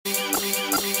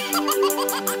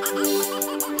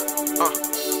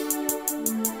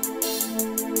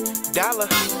Dollar.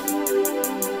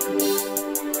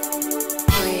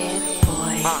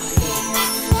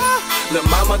 Lil'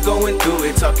 mama going through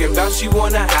it, talking about she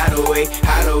wanna hide away,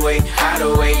 hide away, hide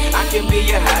away. I can be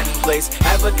your hiding place,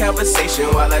 have a conversation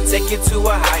while I take you to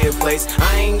a higher place.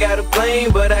 I ain't got a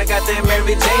plane, but I got that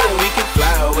Mary Jane and we can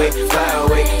fly away, fly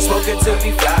away. Smoking till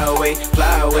we fly away,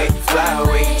 fly away, fly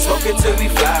away. Smoking till we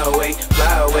fly away,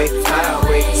 fly away, fly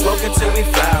away. Smoking till we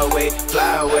fly away,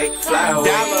 fly away, fly away.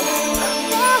 Dollar.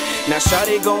 Now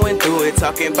Shawty going through it,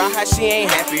 talking about how she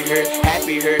ain't happy her,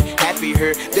 happy her, happy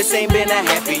her. This ain't been a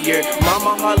happy year.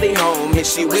 Mama hardly home, and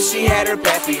she wish she had her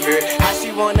pappy her. How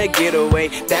she wanna get away,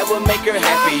 that would make her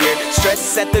happier.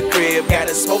 Stress at the crib, got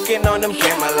her smoking on them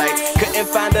camera lights. Couldn't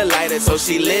find a lighter, so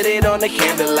she lit it on the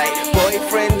candlelight.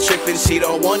 Boyfriend tripping, she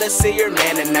don't wanna see her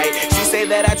man tonight. She say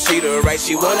that I treat her right,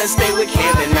 she wanna stay with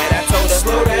Cam tonight. I told her,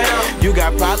 slow down, you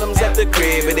got problems at the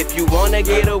crib, and if you wanna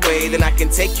get away, then I can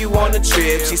take you on a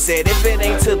trip. She said if it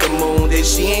ain't to the moon, then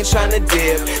she ain't tryna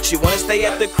dip. She wanna stay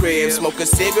at the crib, smoke a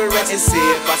cigarette and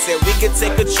sip. I said we can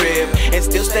take a trip and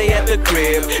still stay at the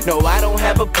crib. No, I don't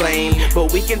have a plane,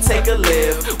 but we can take a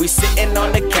lift. We sitting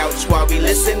on the couch while we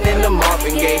listening to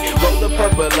Marvin Gaye. Roll the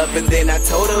purple up and then I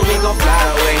told her we gon' fly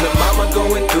away. The mama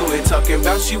going through it, talking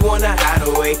about she wanna hide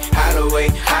away, hide away,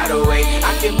 hide away.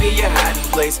 I can be your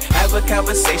hiding place, have a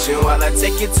conversation while I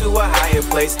take you to a higher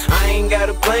place. I ain't got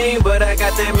a plane, but I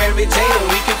got that Mary Jane and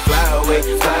we can fly away,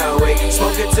 fly away.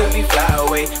 Smoke it till we fly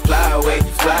away, fly away,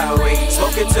 fly away.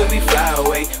 Smoke it till we fly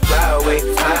away, fly away,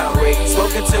 fly away.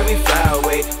 Smoke it till we fly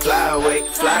away, fly away,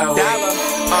 fly away.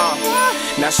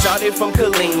 Now Shawty from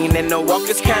Colleen and the walk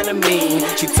is kinda mean.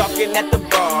 She talking at the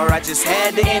bar, I just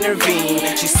had to intervene.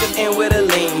 She sitting with a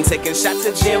lean, taking shots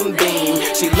of Jim Beam.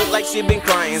 She look like she been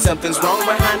crying, something's wrong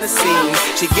behind the scenes.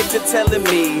 She get to telling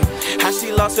me how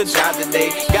she lost her job today.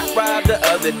 Got robbed the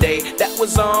other day, that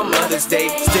was on Mother's Day.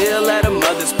 Still at her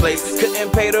mother's place,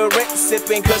 couldn't pay the rent,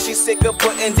 sipping cause she sick of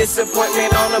putting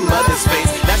disappointment on her mother's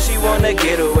face. Now she wanna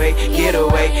get away, get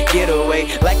away, get away.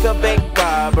 Like a bank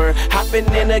robber, hopping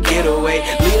in a getaway.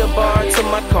 Lead a bar to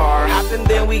my car, hopping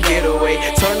then we get away.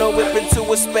 Turn a whip into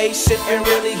a spaceship and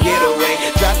really get away.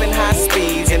 Driving high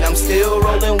speeds and I'm still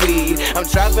rolling weed. I'm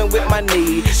driving with my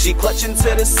knee, she clutching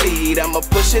to the seat. I'ma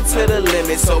push it to the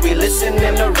limit, so we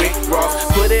listening to Rick Ross.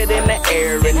 Put it in the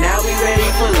air and now we ready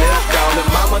for lift off. The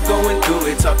mama going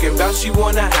through it, talking about she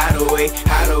wanna hide away,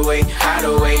 hide away, hide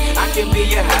away. I can be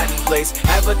your hiding place,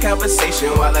 have a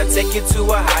conversation while I take you to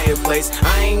a higher place.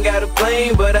 I ain't got a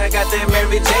plane, but I got that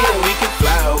Mary Jane and we can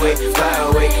fly away, fly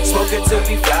away. Smoke it till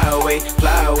we fly away,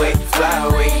 fly away, fly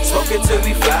away. Smoke it till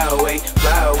we fly away,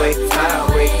 fly away, fly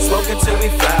away. Smoke it till we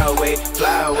fly away,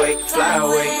 fly away, fly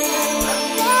away.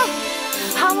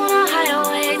 I wanna hide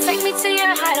away, take me to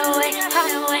your hideaway,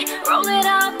 hideaway. Roll it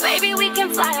up, baby, we can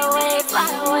fly away, fly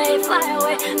away, fly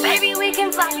away. Baby, we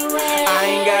can fly away. I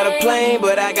ain't got a plane,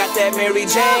 but I got that Mary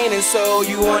Jane, and so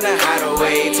you wanna hide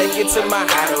away. Take it to my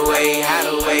hideaway,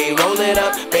 hideaway. Roll it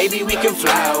up, baby, we can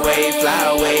fly away, fly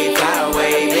away, fly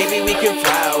away. Baby, we can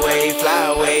fly away,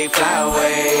 fly away, fly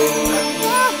away.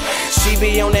 She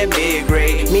be on that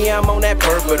mid-grade, me I'm on that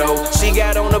purple though. She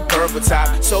got on the purple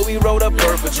top, so we rode a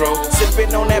purple dro.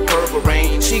 Sippin' on that purple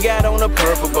rain, she got on a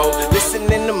purple boat.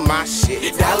 Listening to my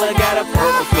shit, Dollar got a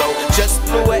purple flow. Just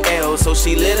flew a L, so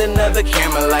she lit another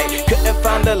camera light. Couldn't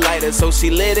find a lighter, so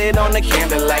she lit it on the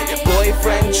candlelight.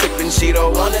 Boyfriend trippin', she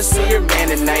don't wanna see her man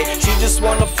tonight. She just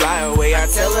wanna fly away, I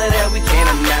tell her that we can't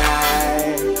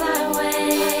tonight. Fly away,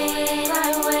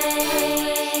 fly away,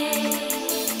 fly away.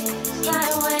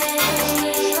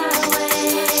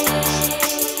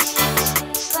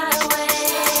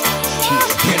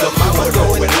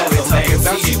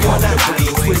 She wanna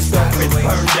twist up and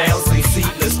burn down some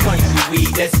seedless country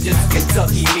weed. That's just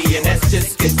Kentucky me and that's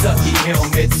just Kentucky him.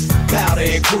 It's Powder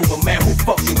and Kruger, man, who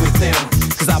fucking with them?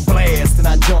 Cause I blast and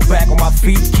I jump back on my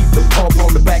feet. Keep the pump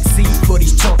on the back seat for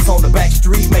these chunks on the back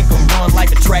street. Make them run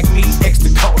like a track meet, extra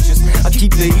cautious. I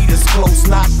keep the heaters close,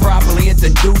 not properly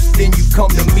introduced. Then you come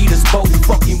to meet us both,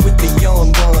 fucking with the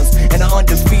young guns and an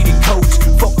undefeated coach.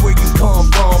 Fuck where you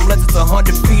come from, unless it's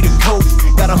 100 feet of coke.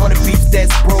 Got 100 beats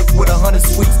that's broke with 100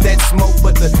 sweets that smoke.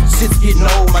 But the shit's getting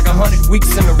old like 100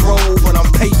 weeks in a row. But I'm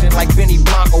patient like Benny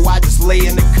Blanco, I just lay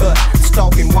in the cut.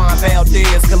 Stalking Juan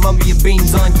Valdez, Columbia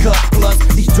beans uncut. Plus,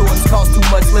 these Jordans cost too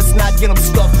much, let's not get them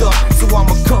stuffed up. So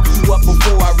I'ma cuff you up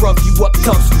before I rough you up,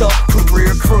 tough stuff,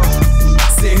 career crook.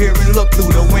 Sit here and look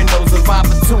through the windows of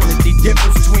opportunity.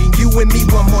 Difference between you and me,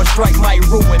 one more strike might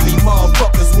ruin me.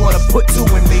 Motherfuckers wanna put two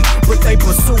in me, but they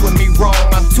pursuing me wrong.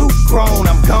 I'm too grown,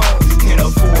 I'm gone. In a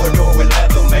four-door with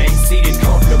leather, man, seated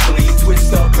comfortably.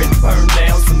 Twist up and burn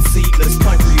down some seedless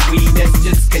country weed. That's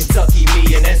just Kentucky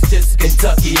me, and that's just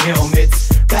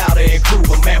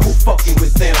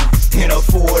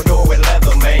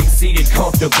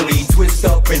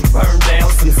burn down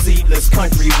some seedless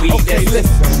country weed. Okay,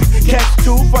 listen, catch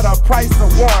two for the price of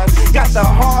one. Got the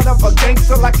heart of a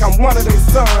gangster like I'm one of their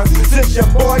sons. Since your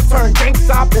boy turned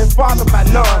gangster, I've been fathered by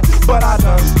none. But I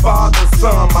done fathered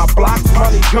some. I blocked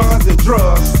money, guns, and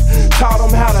drugs. Taught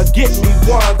them how to get me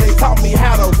one. They taught me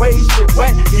how to weigh shit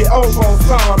wet, get over on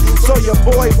some. So your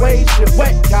boy weighed shit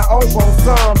wet, got over on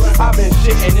some. I've been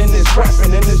shitting in this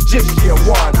rapping and it's just year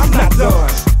one. I'm not done.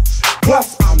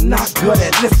 Plus, I'm not good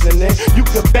at listening. You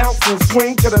can bounce and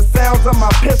swing to the sounds of my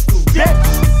pistol, bitch.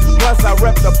 Plus, I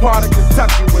rep the part of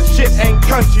Kentucky where shit ain't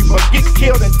country, but get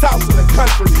killed and tossed in the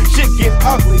country. Shit get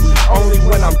ugly, only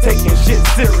when I'm taking shit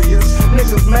serious.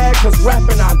 Niggas mad cause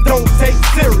rapping I don't take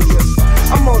serious.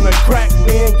 I'm on the crack,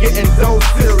 man, getting those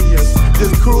serious.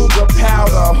 This Kruger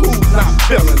powder, who's not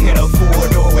feeling it? In a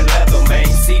four-door with leather, man,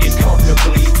 seated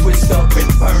comfortably. Twist up and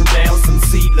burn down some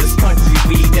seedless country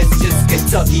weed. That's just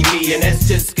Kentucky me, and that's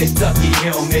just Kentucky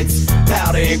helmets.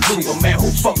 Powder and Kruger, man,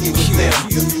 who fucking with them?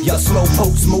 Y'all slow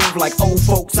folks move like old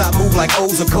folks. I move like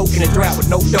O's or coke in a drought with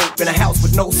no dope. In a house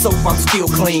with no soap, I'm still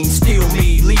clean, still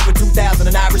me. Leave with 2,000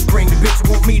 and Irish Spring. The bitch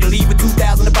want me to leave with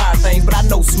 2,000 to buy things, but I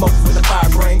know smoke with a fire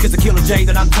brain. Cause the killer J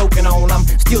that I'm toking on. I'm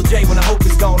still J when the hope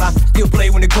is gone. I still play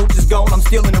when the coach is gone. I'm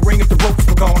still in the ring if the ropes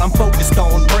were gone. I'm focused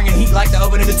on bringing heat like the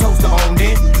oven and the toaster on.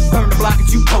 Then burn the block that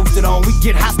you posted on. We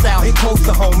get hostile, hit close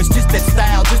to home. It's just that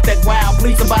style, just that wow.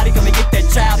 Please somebody come and get that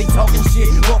child. He talking shit,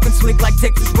 walking slick like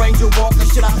Texas Ranger Walker.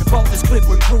 Shit, I bought this clip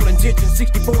with cruel intention.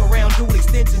 64 round dual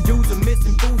extension. Dudes are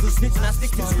missing, fools are snitching. I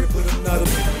stick to the script, but I'm not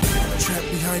trapped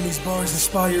behind these bars,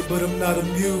 inspired, but I'm not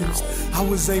amused. I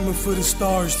was aiming for the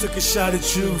stars, took a shot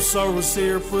at you. Sorrow's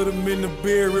here, put them in the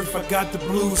beer. If I got the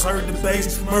blues, heard the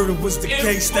bass, murder was the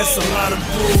case. That's a lot of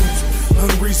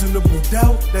blues. Unreasonable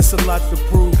doubt, that's a lot to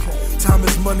prove. Time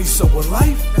is money, so a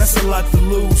life, that's a lot to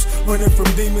lose. Running from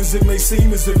demons, it may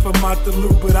seem as if I'm out the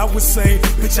loop, but I was saying,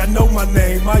 bitch, I know my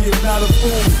name, I am not a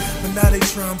fool. But now they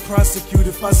try and prosecute.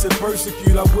 If I said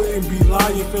persecute, I wouldn't be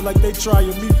lying. Feel like they trying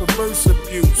me for verse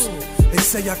abuse. They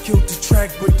say I killed the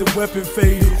track, but the weapon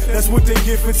faded. That's what they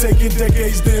get for taking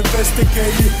decades to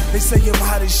investigate it. They say I'm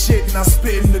hot as shit and I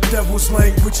spit in the devil's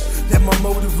language. That my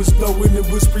motive was though and it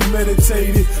was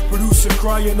premeditated. Producer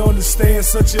crying on the stand,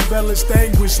 such embellished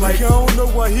anguish. Like I don't know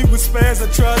why he was fast, I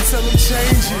tried to tell him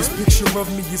change it. This picture of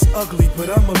me is ugly, but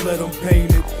I'ma let him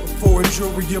paint it. For a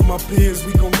jury of my peers,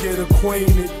 we gon' get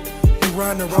acquainted.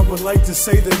 I would like to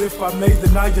say that if I made,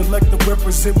 then I elect to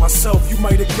represent myself. You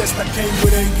might have guessed I came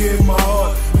with anger in my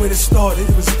heart. When it started,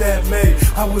 it was that May.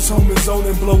 I was home and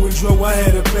zoning, blowing dro, I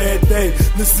had a bad day.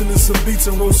 Listening to some beats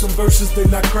and wrote some verses,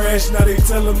 then I crashed. Now they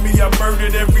telling me I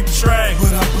murdered every track,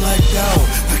 but I blacked out.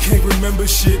 I can't remember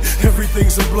shit,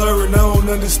 everything's a blur and I don't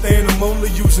understand, I'm only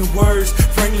using words.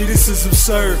 Frankly, this is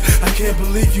absurd. I can't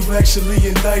believe you actually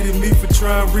indicted me for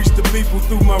trying to reach the people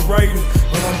through my writing,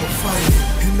 but I'ma fight it.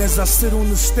 And as I sit on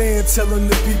the stand telling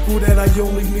the people that I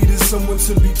only needed someone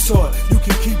to be taught, you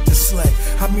can keep the slack.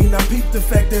 I mean, I peeped the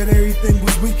fact that everything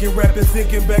was weak and rapping,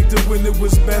 thinking back to when it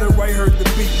was better. I heard the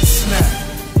beat snap,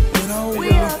 but I don't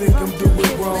really think I'm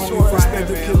doing wrong. Instead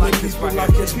of killing people, I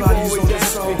catch bodies on the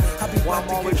song. Well, I'm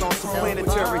always on some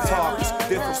planetary talk. It's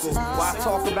difficult. Why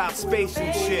talk about space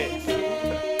and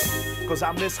shit? Cause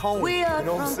I miss home. You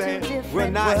know what I'm saying? We're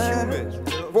not human.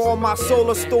 For all my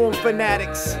solar storm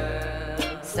fanatics.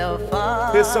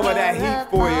 Here's some of that heat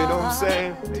for you, you know what I'm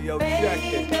saying? Hey, yo, check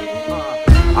it.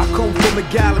 I come from a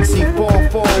galaxy far,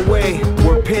 far away,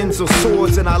 where pens are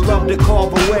swords and I love to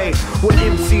carve away, where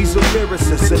MCs are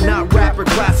lyricists and not rapper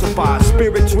classified.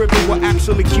 Spirit driven will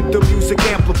actually keep the music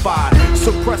amplified.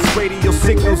 Suppress radio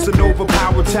signals and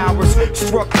overpower towers.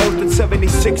 Struck Earth in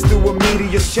 '76 through a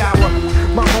meteor shower.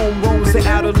 My home roams the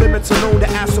outer limits are known to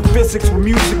astrophysics, where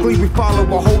musically we follow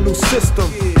a whole new system.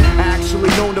 Actually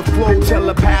known to flow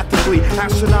telepathically.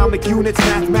 Astronomic units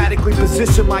mathematically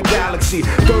position my galaxy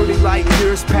 30 light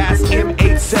years past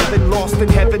M87. Lost in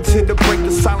heaven to break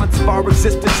the silence of our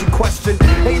existence in question.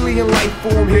 Alien life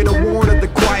form here to warn of the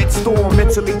quiet storm.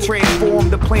 Mentally transform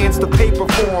the plans to paper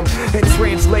form and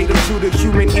translate them to the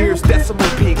human ear's decimal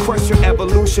peak. Crush your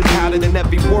evolution powdered in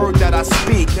every word that I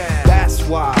speak. That's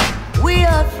why we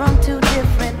are from two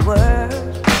different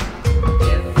worlds.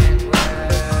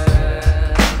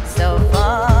 So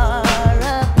far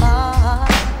apart,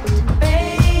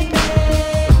 baby.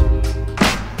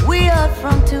 We are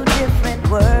from two different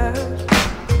worlds.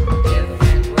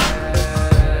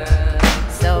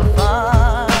 So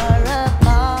far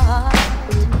apart,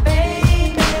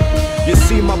 baby. you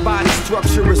see my body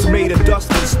structure is made of dust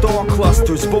and star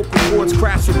clusters. Vocal cords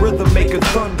crash with rhythm making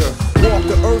thunder. Walk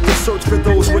the earth and search for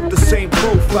those with the same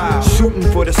profile.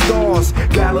 Shooting for the stars,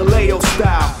 Galileo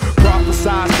style. Prophesy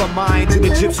synthesized by minds in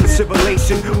Egyptian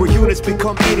civilization, where units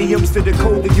become idioms to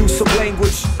decode the use of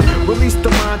language. Release the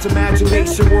mind's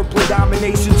imagination, wordplay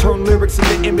domination, turn lyrics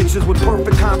into images with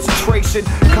perfect concentration.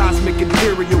 Cosmic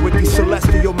inferior with these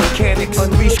celestial mechanics.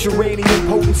 Unleash uranium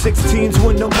potent 16s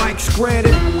when the mic's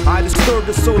granted. I disturb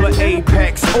the solar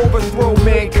apex, overthrow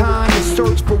mankind and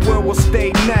search for where we'll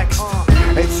stay next.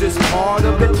 It's just part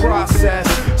of the process.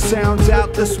 Sounds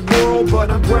out this world,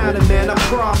 but I'm grounded, man, I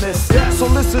promise. So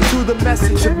listen to the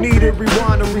message of needed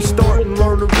rewind and restart and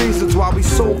learn the reasons why we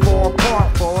so far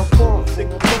apart.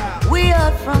 We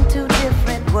are from two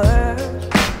different worlds.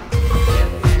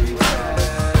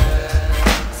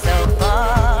 So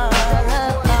far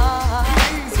apart.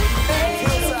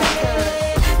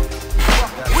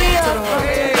 We are from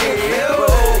two different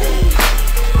worlds.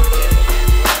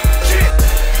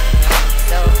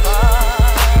 So far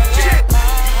apart.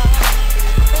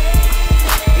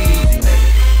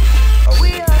 We are from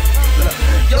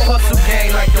Your hustle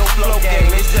game like your flow game,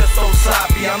 it's just so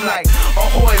sloppy. I'm like,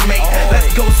 ahoy mate,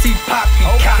 let's go see Poppy.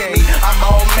 Cop me, I'm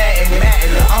all Madden,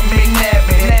 I'm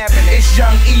McNabbin. It's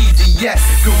Young Easy, yes,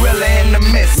 Gorilla in the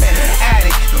mist.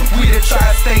 Addict, we the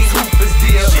tri-state hoopers,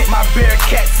 deal. My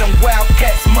Bearcats and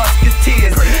Wildcats,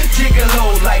 Musketeers.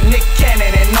 Gigolo like Nick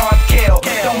Cannon and Nardkale.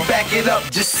 Don't back it up,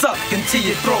 just suck until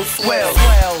your throat swells.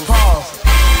 Pause.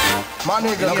 My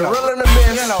nigga, Gorilla in the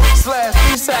Mist, slash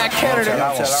Eastside Canada,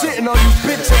 shitting on you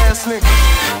bitch ass niggas.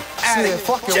 Shit,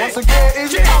 fuck it, once again,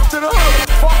 easy up to the hood.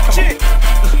 Fuck em.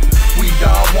 We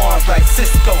dog ones like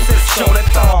Cisco, show the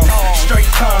thong. Straight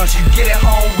cons, you get it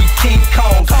home, we King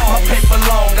Kong. My paper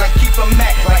long, I keep a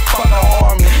Mac like fuck an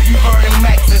army. You burning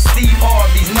Max and Steve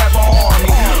Harvey's never harm me.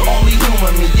 Only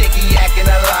humor me, yicky yakking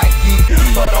a lot, geek.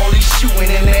 But only shooting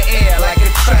in the air like a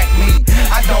track meet.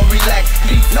 I don't relax,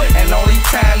 deep. And only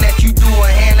time that you do a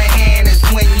hand to hand is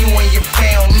when you and your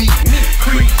fam meet.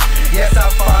 Creep. Yes,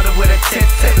 I found her with a tip,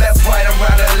 left right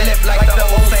around her lip like the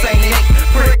old Saint Nick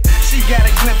prick. She got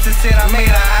a glimpse and said I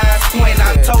made her eyes squint.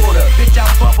 I told her, bitch, I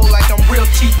bubble like I'm real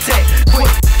cheap tech.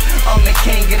 Quick, I'm the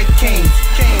king of the kings,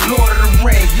 Lord of the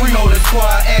Rings. You know the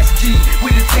squad, SG,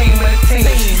 we the team of the team.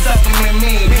 She sucking with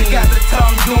me, got the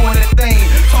tongue doing the thing.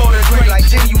 Told her great like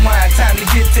genuine, time to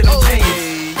get to them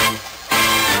jeans.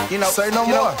 You know, say no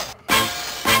more.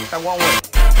 That one way.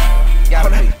 Gotta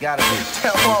be.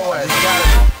 That one way. Gotta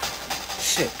be.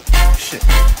 Shit.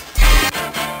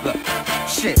 Look,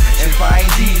 shit. If I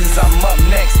ain't Jesus, I'm up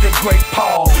next to Great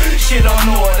Paul. Shit on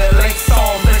order, late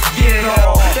song, let's get it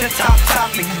on. The top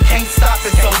topic, you can't stop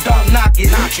it, so don't knock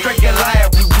it. Straight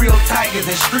Goliath, we real tigers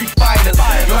and street fighters.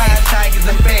 Lion, tigers,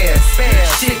 and bears.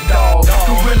 Shit, dog.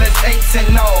 Gorillas, apes,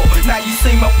 and all. Now you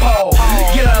see my pole.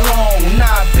 Get along,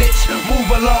 nah, bitch, move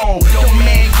along. Your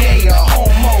man gay, a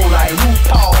homo like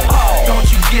RuPaul. Don't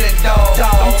you get it, dog?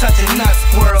 Don't touch a nut,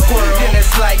 squirrel. Then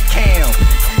it's like Cam.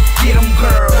 Get 'em,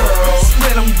 girl.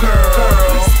 Split 'em, girl.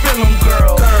 Spill 'em,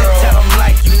 girl. And tell 'em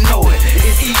like you know it.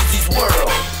 It's Easy's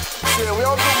world. Shit, we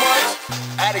don't do much.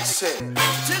 Addict shit.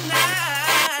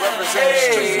 Represent the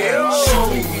street.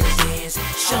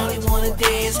 Shawty wanna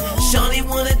dance. Shawty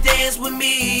wanna dance with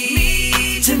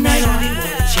me. Tonight Shawty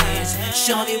want a chance.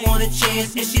 Shawty want a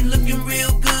chance. And she looking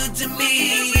real good to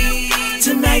me.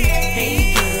 Tonight,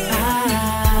 hey girl.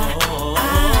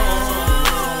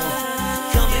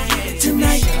 Come and get it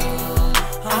tonight.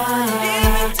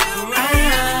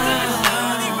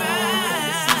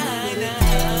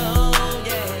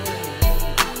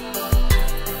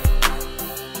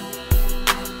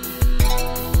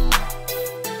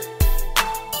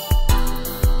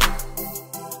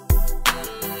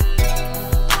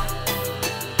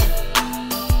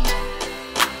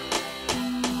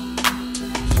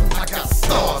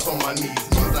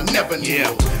 Never knew.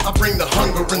 I bring the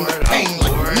hunger and the pain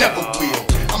like you never will.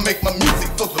 I make my music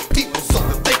for the people so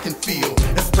that they can feel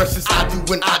as precious I do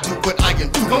when I do what I can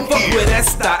do. Come fuck with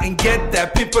S.T.A.R.S and get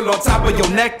that pimple on top of your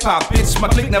neck pop. Bitch, my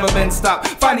click never been stopped.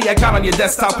 Finally I got on your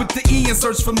desktop with the E and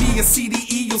search for me and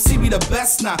CDE. You'll see me the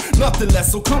best now, nothing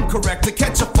less. So come correct to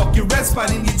catch a fucking red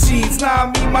spot in your jeans.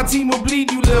 Nah, me, my team will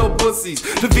bleed you little pussies.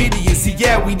 The video, see,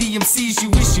 yeah, we DMCs you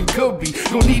wish you could be.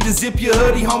 Don't need to zip your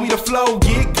hoodie, homie, the flow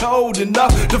get cold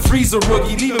enough to freeze a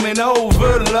rookie, leave him in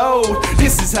overload.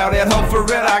 This is how that hump for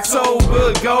Red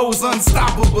October goes.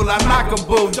 Unstoppable, I knock a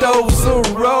bulldozer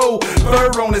roll.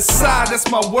 Bird on the side, that's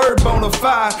my word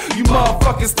bonafide. You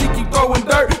motherfuckers think you throwing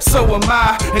dirt, so am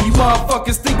I. And you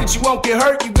motherfuckers think that you won't get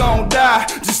hurt, you gon' die.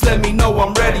 Just let me know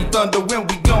I'm ready, thunder, when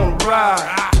we gon' ride.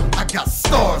 I got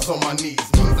stars on my knees,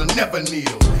 means I never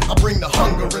kneel. I bring the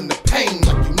hunger and the pain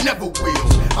like you never will.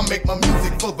 I make my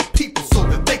music for the people so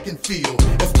that they can feel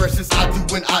as fresh as I do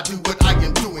when I do what I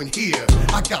am doing here.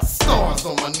 I got stars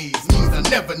on my knees, means I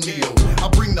never kneel. I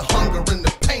bring the hunger and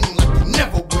the pain like you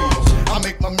never will. I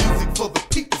make my music for the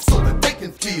people so that they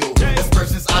can feel as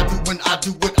fresh as I do when I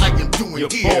do what I am doing your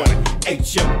here. Boy,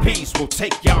 HMPs will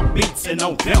take y'all beats and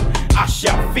on them I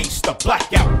shall feast. The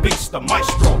blackout beast, the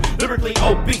maestro, lyrically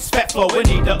obese, fat flow, and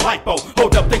need a lipo.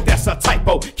 Hold up, think that's a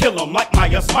typo. Kill 'em like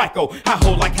Myers Michael. I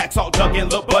hold like hacksaw Doug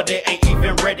and look, but it ain't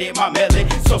even ready. My melody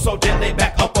so deadly,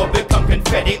 back up or become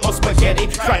confetti or spaghetti.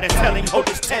 Try to tell him, hold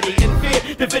this teddy in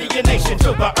fear. Division nation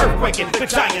till the earthquake and the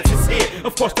giants is here.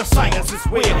 Of course the science is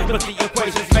weird, but the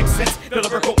equations make sense. The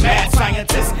lyrical mad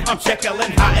scientist, I'm Jekyll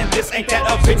and Hyde, and this ain't that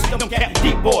a bitch. Them cat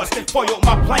deep boys foil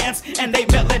my plans, and they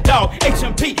melon dog.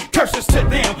 HMP curses to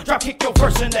them. Drop kick your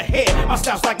verse in the head. My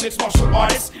style's like mixed martial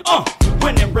artists.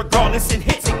 Winning regardless and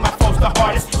hitting my foes the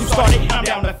hardest. You started, I'm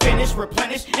down to finish,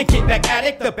 replenish, and get back at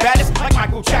it. The baddest, like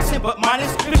Michael Jackson, but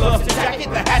minus the gloves, the jacket,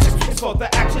 the hatchets. It's for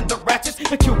the action, the ratchets,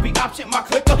 the QB option, my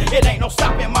clicker. It ain't no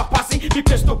stopping my posse. Be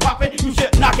pistol popping, you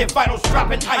shit knocking, vitals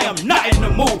dropping. I am not in the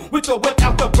mood with or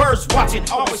without the birds watching.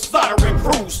 Always slaughtering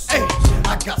crews. Hey,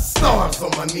 I got stars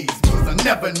on my knees, means I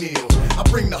never kneel. I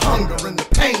bring the hunger and the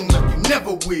pain like you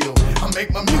never will. I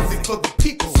make my music for the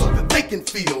people so that they can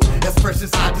feel as fresh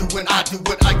as I do when I do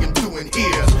what I am doing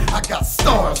here. I got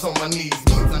stars on my knees,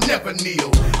 means I never kneel.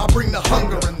 I bring the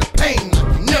hunger and the pain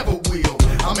like you never will.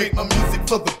 I make my music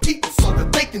for the people so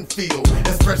that they can feel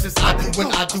as fresh as I do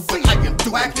when I do what I am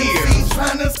doing here.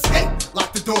 Trying to escape,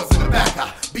 lock the doors in the back.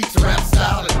 I beat your rap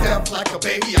style to death like a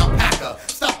baby alpaca.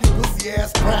 Stop your pussy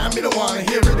ass crime, you don't wanna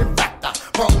hear it. In fact, I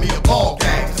brought me a ball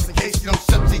gang just in case you don't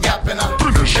shut your yap. And I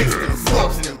face them,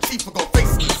 scorching them, chief will go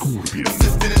face this.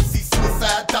 Assistant MC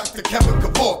Suicide, Dr. Kevin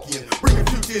Kevorkian. Bring a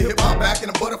future hip hop back in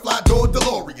a butterfly door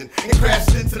DeLorean and crash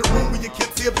it into the room where your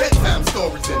kids hear bedtime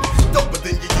stories in. Doper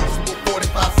than your usual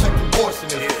 45-second portion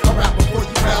is. I rap before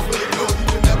you pass, but ignore you,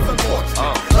 and that's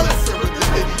unfortunate. Unless you're a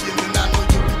Davidian, then I know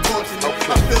you'll be fortunate.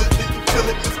 I feel it, then you feel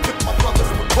it, let's put my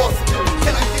brothers proportionate.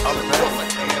 Can I get you? Of course I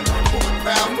can. Moving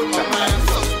proud with my mind,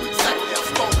 so exactly how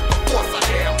strong. Of course I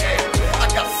am. I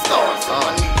got stars on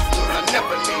my knees, I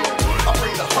never kneel. I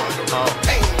bring the hunger and the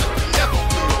pain like you never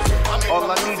will. All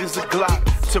I need is a Glock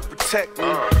to protect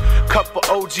me. Couple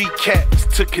OG cats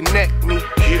to connect me.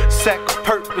 Sack of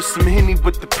purpose, some Henny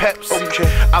with the Pepsi.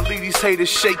 I leave these haters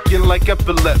shaking like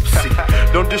epilepsy.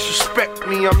 Don't disrespect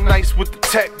me, I'm nice with the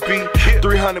tech beat.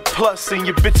 300 plus and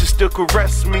your bitches still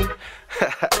caress me.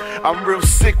 I'm real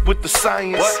sick with the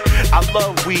science. I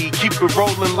love weed, keep it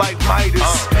rolling like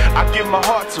Midas. I give my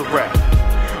heart to rap.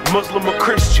 Muslim or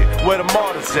Christian, where the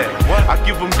martyrs at? I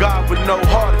give them God with no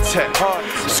heart attack.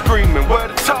 Screaming, where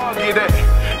the target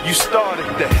at? You started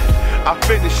that, I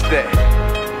finished that.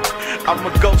 I'm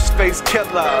a ghost face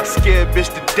killer, scared bitch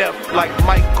to death like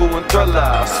Michael and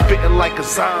Thriller. Spitting like a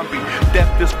zombie,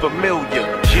 death is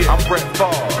familiar. I'm Brett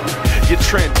Favre, your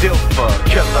trend dilfer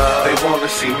killer. They wanna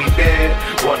see me dead,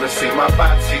 wanna see my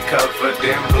body covered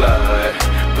in blood.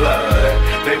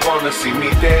 They wanna see me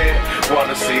dead,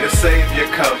 wanna see the savior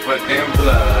covered in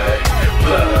blood.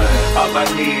 All I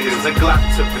need is a Glock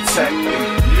to protect me,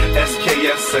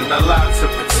 SKS and a lot to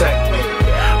protect me.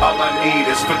 All I need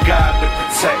is for God to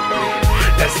protect me,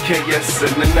 SKS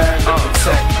and the 9 to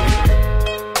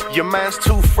protect me. Your mind's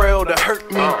too frail to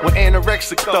hurt me with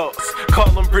anorexic thoughts. Call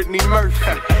him Brittany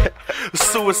Murphy.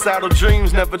 Suicidal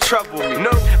dreams never trouble me.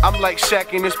 No, I'm like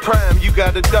Shaq in his prime, you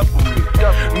gotta double me.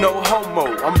 No homo,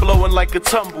 I'm blowing like a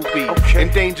tumblebee.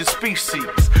 Endangered species,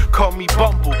 call me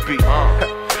Bumblebee.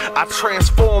 I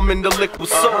transform into liquid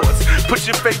swords. Put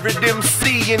your favorite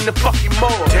MC in the fucking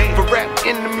morgue. For rap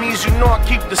enemies, you know I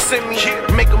keep the semi.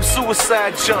 Make them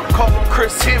suicide jump, call him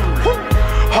Chris Henry.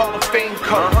 Hall of Fame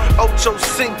come, Ocho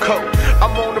Cinco.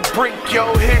 I'm on the brink,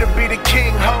 yo, here to be the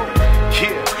king, ho.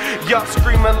 Yeah, y'all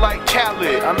screaming like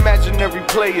Khaled. Imaginary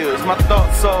players, my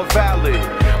thoughts are valid.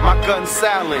 My gun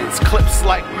silence, clips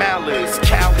like malice.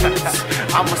 Cowards,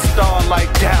 I'm a star like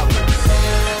Dallas.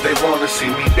 They wanna see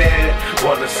me dead,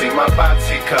 wanna see my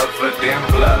body covered in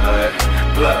blood.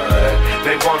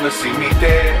 They wanna see me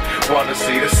dead, wanna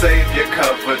see the savior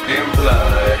covered in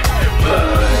blood.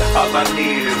 All I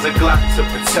need is a Glock to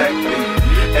protect me,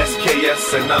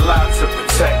 SKS and a lot to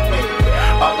protect me.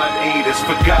 All I need is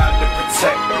for God to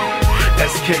protect me,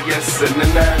 SKS and the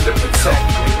 9 to protect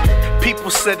me.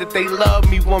 People said that they love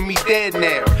me, want me dead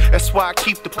now. That's why I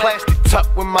keep the plastic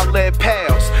tucked with my lead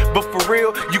pals. But for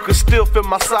real, you can still feel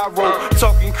my sorrow.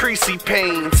 Talking creasy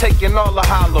pain, taking all the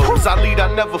hollows. I lead,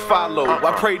 I never follow.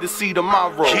 I pray to see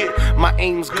tomorrow. My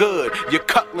aim's good, you're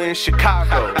Cutler in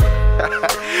Chicago.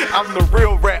 I'm the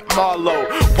real rap Marlowe.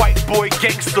 White boy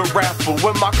gangster rapper,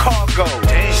 where my car go?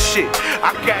 Shit,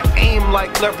 I got aim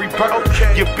like Larry Bird.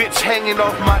 Your bitch hanging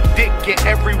off my dick in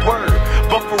every word.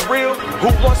 But for real, who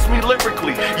wants me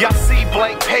lyrically? Y'all see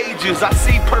blank pages, I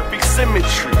see perfect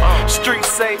symmetry. Streets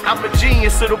say I'm a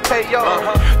genius, it'll pay off.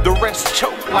 The rest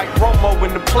choke like Romo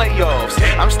in the playoffs.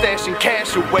 I'm stashing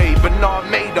cash away, but not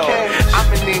made off.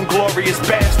 I'm an inglorious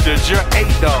bastard, you're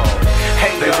A-Dog.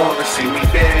 Hey, they wanna see me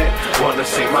dead, wanna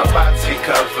see my body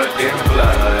covered in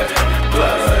blood,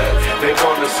 blood. They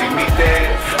wanna see me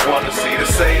dead, wanna see the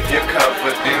Savior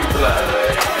covered in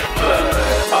blood, blood.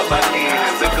 All I need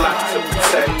is a Glock to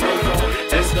protect me.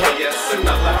 SKS and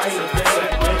a lot to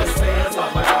protect me.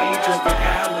 All I need is the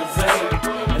Alizé,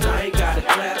 and I ain't gotta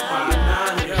clap my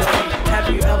 9 Have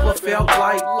you ever felt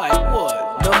like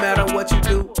what? No matter what you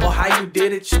do or how you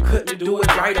did it, you couldn't do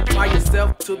it right. Apply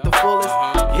yourself to the fullest,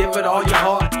 give it all your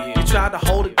heart. You try to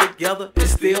hold it together, it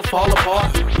still fall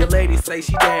apart. Your lady say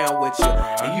she down with you,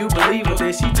 and you believe it,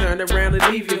 then she turn around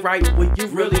and leave you right when you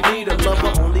really need a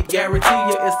lover. Only guarantee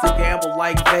you it's a gamble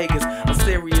like Vegas, a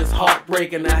serious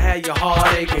heartbreaking. I had your heart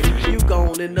aching. You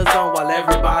gone in the zone while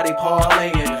everybody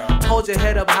parlaying. Hold your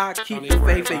head up high, keep the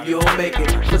faith and you'll make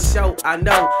it. For sure, I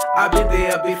know, I've been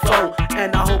there before,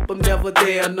 and I hope I'm never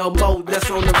there no more. That's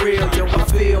on the real, yo, I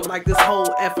feel like this whole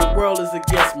effing world is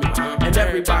against me, and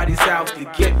everybody's out to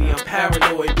get me. I'm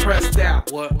paranoid, pressed out,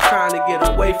 trying to get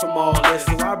away from all this.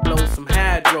 So I blow some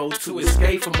hydro to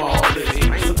escape from all this.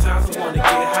 Sometimes I wanna get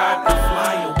high and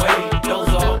fly away. Those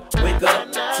all wake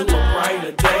up to a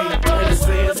brighter day. In the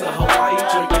sands of Hawaii,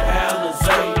 drinking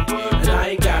Alizé, and I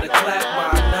ain't gotta clap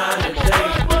my 9 a day.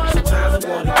 Sometimes I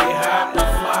wanna get high and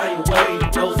fly away.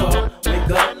 Those all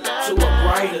wake up to a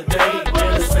brighter day.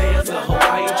 In the sands of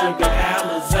Hawaii, drinking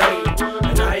Alizé,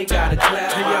 and I ain't gotta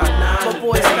clap my 9 a day. My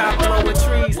boy stopped blowing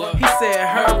trees. He said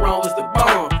her wrong was the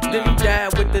bomb. Then he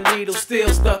died with the needle still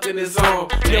stuck in his arm.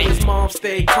 Yo, his mom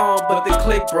stayed calm, but the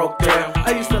click broke down.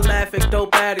 I used to laugh at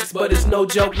dope addicts, but it's no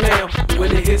joke now.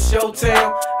 When it hits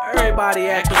Showtown, everybody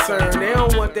act concerned. They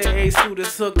don't want their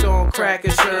A-scooters hooked on crack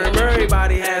and sherm.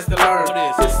 Everybody has to learn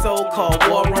this so-called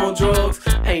war on drugs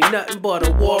ain't nothing but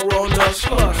a war on us.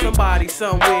 Plus, somebody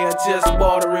somewhere just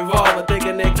bought a revolver,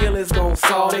 thinking that killing's gon'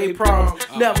 solve their problems.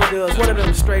 Never does. One of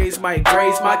them strays might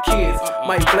graze my kids,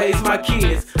 might blaze my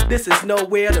kids. This is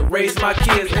nowhere to raise my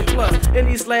kids. And plus, in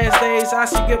these last days, I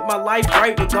should get my life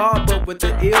right with God. But with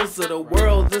the ills of the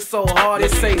world, it's so hard. They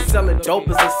say selling dope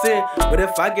is a sin, but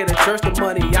if I get a church the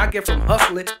money I get from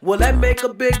hustling, will that make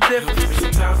a big difference?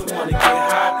 Sometimes I wanna get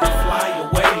high and fly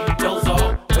away. Those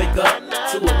all wake up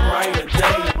to a brighter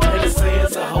day. In the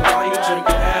sands of Hawaii,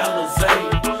 drinking Alizé,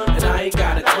 and I ain't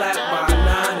gotta clap my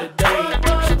 9 a day.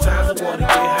 Sometimes I wanna get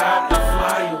high and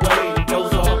fly away.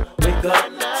 Those all wake up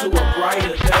to a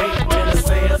brighter day. In the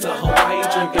sands of Hawaii,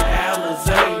 drinking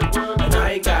Alizé, and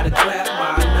I ain't gotta clap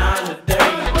my 9 a day.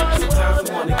 Sometimes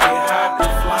I wanna get high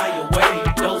and fly away.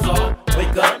 Those all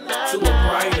wake up to a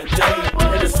brighter day.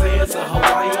 In the sands of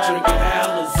Hawaii, drinking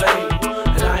Alizé,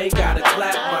 and I ain't gotta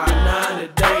clap my 9 a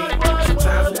day.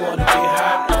 Sometimes I wanna get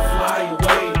high and fly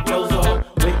away. Those all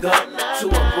wake up to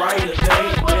a brighter day.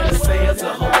 In the sands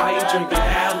of Hawaii, drinking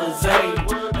Alizé,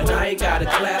 and I ain't gotta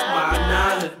clap my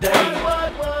 9 a day.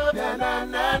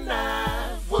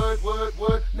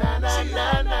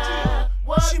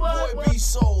 It's your boy B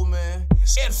Soul, man.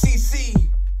 FCC,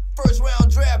 first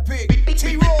round draft pick.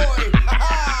 T-Roy.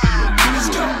 Let's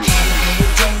go.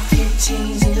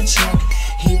 15s in the trunk.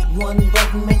 Hit one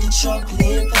button, make the trunk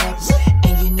lit up.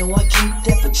 And you know I keep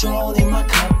that Patrol in my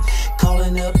cup.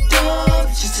 Calling up Dogg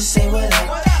just to say what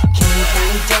up. Can you pull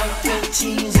it down?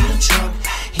 15s in the trunk.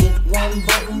 Hit one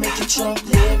button, make the trunk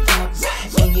lit up.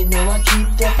 And you know I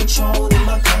keep that Patrol in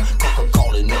my cup.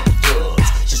 Calling up Dogg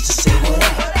just to say what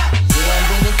up. Yeah,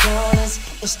 I'm in the corners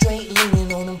and straight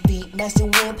leaning on them feet, master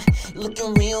whip,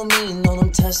 looking real mean on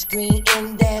them touchscreen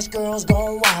in dash, girls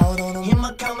going wild on them. Hear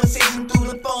my conversation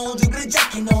through the phone, do the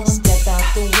jacking on them. Step out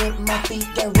the whip, my feet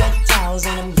got reptiles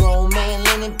on them. Grown man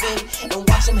leaning big and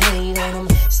watch them hate on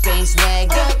them. Stay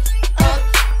swagged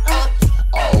up,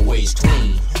 always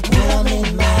clean. When I'm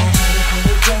in my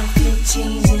head,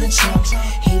 15s in the trunk.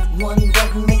 Hit one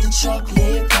button, make the trunk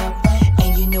lift up.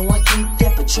 And you know I keep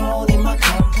that Patrol in my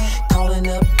cup. Calling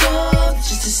up Dogg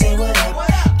just to say what up.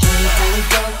 Can you pull it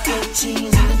down?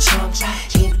 15s in the trunk.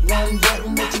 Hit one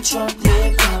button, make the trunk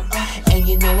lift up. And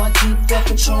you know I keep that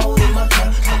Patrol in my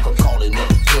cup. Calling up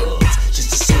Dogg just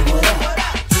to say what up.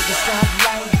 Hit the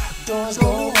stoplight, doors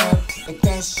go up. If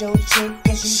that's your chick,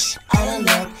 then she's out of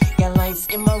luck. Got lights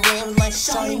in my rims like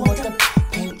Shawty want the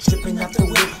paint dripping off the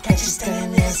whip. Catch you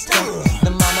standing there stuck.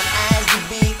 The mama eyes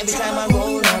be big every time I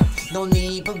roll up. No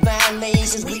need for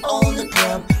violations, we own the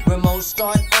club. Remote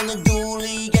start on the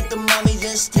dually. Got the mommy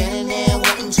just standing there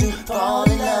waiting to fall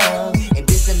in love. If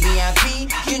this a VIP,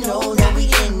 you know that we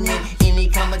in it. Any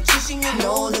competition, you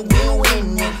know that we'll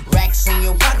win it. Racks in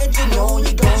your pocket, you know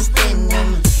you gon' spend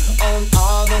them on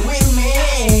all the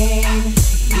women.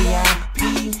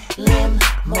 VIP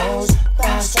limos,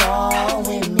 5-star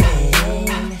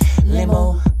women.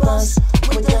 Limo bus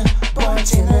with the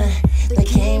bartender that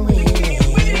came with it.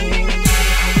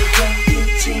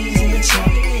 15s in the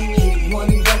trunk, hit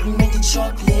one button, make the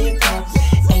truck lift up.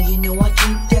 And you know I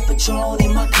keep that Patrol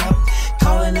in my cup.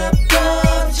 Calling up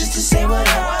Dogg just to say what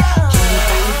up.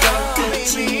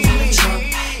 15s in the trunk,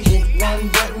 hit one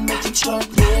button, make the truck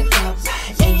lift up.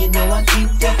 And you know I keep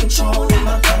that Patrol in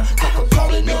my cup.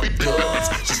 Calling up Dogg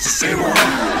just to say what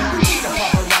up. The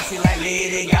paparazzi like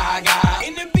Lady Gaga.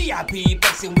 In the VIP,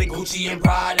 flexing with Gucci and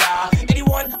Prada.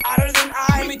 Anyone other than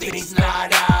I, me think it's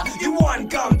nada. You want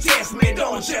come test me,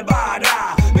 don't you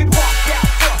bother. Me park out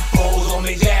front, holes on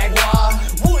me Jaguar.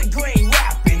 Wood grain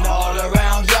wrapping all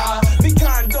around ya. Me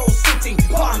condo sitting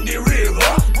on the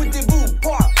river. With the boot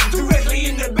park directly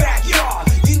in the backyard.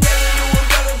 You never knew a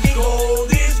brother could go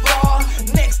this far.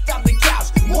 Next stop the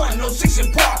couch, 106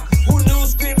 in Park. Who knew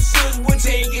scriptures would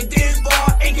take it this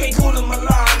far? AK Cool in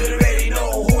Milan, they already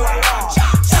know who I are.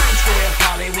 Times Square,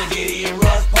 Hollywood, Diddy and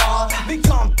Russ Paul.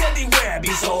 Become everywhere, be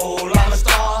sold, I'm a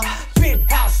star.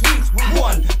 Penthouse suites with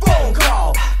one phone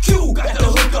call. Q got the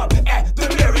hookup at the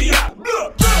Marriott.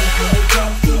 Look.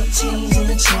 15s in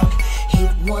the trunk,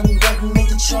 hit one button, make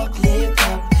the truck lift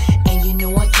up. And you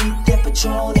know I keep that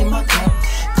Patrol in my cup.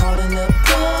 Calling up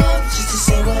Dogg just to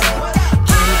say what up.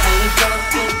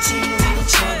 15s in the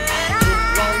trunk, hit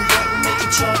one button, make the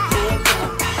truck lift up.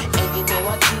 And you know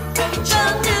I keep that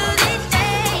Patrol in my cup.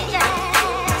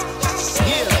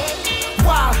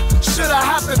 Why should I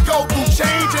have to go through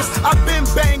changes? I've been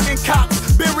banging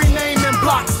cops, been renaming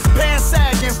blocks, pants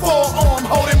sagging, forearm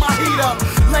holding my heat up.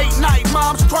 Late night,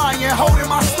 mom's crying, holding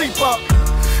my sleep up.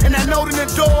 And that note in the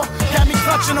door got me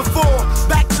clutching the floor.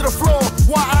 Back to the floor,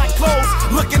 one eye closed,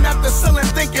 looking at the ceiling,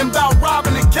 thinking about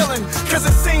robbing and killing. Cause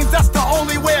it seems that's the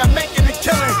only way of making a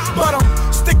killing. But I'm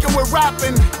sticking with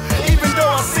rapping, even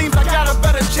though it seems I got a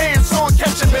better chance on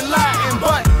catching Bin Laden.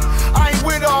 But I ain't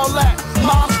with all that.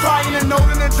 Mom's crying and note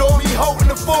in the door, me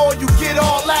holding the floor, you get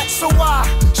all that. So why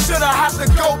should I have to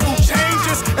go through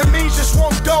changes? It means just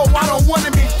won't go, I don't wanna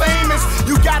be famous.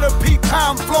 You gotta peep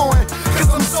how I'm flowing,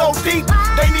 cause I'm so deep,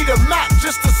 they need a map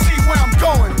just to see where I'm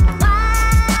going.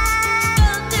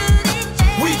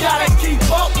 We gotta keep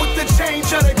up with the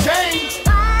change of the game.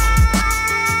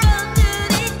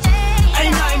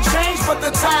 Ain't nothing changed but the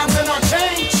times and our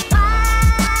change.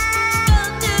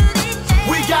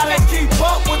 We gotta keep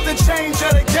up with the change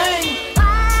of the game.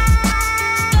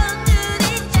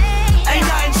 Ain't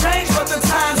nothing changed but the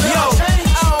times and our change.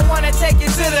 I don't wanna take you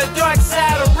to the dark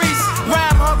side of Reese.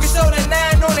 Rhyme hungry, so the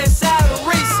 9 on that side of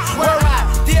Reese. Where I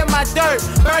did my dirt,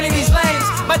 burning these lanes.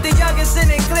 But the youngest in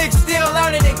the clique still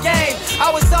learning the game.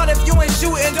 I was taught if you ain't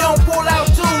shooting, don't pull out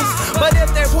twos. But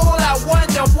if they pull out one,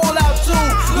 don't pull out two.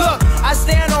 Look, I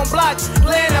stand on blocks,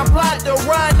 plan and plot to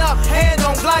run up, hand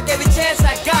on Glock every chance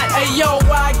I got. Hey yo,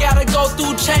 why I gotta go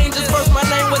through changes? First my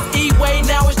name was E-Way,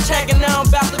 now it's checking, now I'm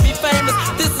about to be famous.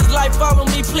 This is life, follow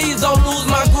me, please don't lose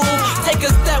my groove. Take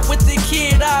a step with the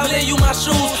kid, I'll lay you my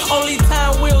shoes. Only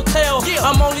time will tell,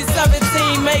 I'm only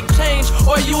 17, make change,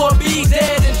 or you will be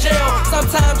dead in jail.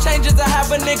 Sometimes changes I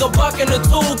have a nigga bucking the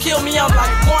tool. Kill me, I'm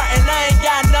like Martin, I ain't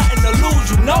got nothing to lose,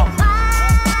 you know.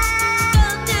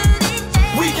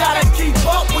 We gotta keep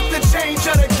up with the change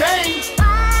of the game.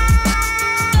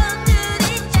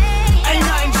 Ain't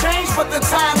nothing changed but the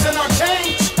times and our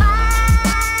change.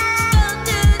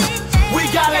 We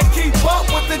gotta keep up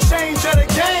with the change of the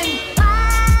game.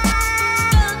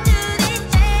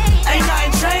 Ain't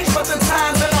nothing changed but the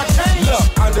times and our change.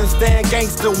 Look, understand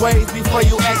gangster ways before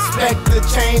you expect to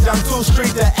change. I'm too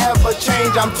street to ever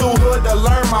change. I'm too hood to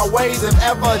learn my ways if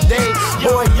ever a day.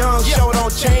 Boy, young, show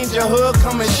don't change your hood,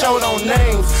 come and show don't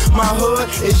names. My hood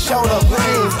is showed up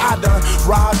lanes. I done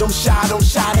robbed them, shot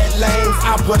at lanes.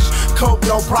 I push coke,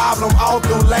 no problem, all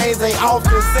through lanes. They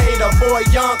often say the boy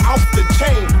young off the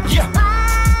chain. Yeah.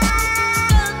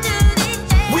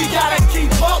 We gotta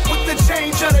keep up with the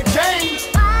change of the game.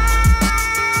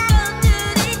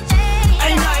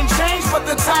 Ain't nothing changed but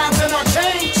the times and our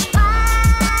change.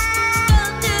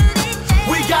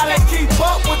 We gotta keep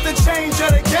up with the change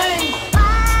of the game.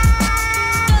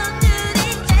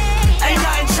 Ain't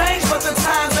nothing changed but the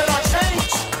times and our change.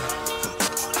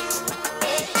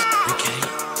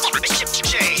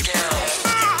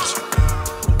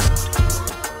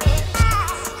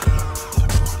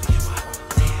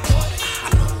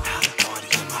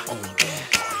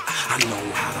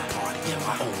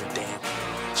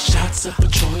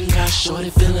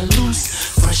 shorty feeling loose.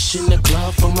 Fresh in the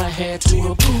club from her head to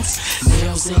her boots.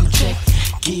 Nails in check,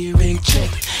 gear in check.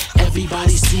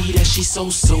 Everybody see that she's so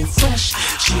fresh.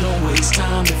 She don't waste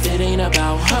time if it ain't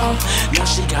about her. Now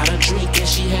she got a drink and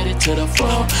she headed to the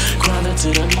floor. Grinding to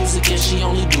the music and she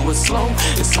only do it slow.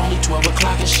 It's only 12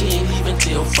 o'clock and she ain't leaving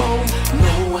till 4.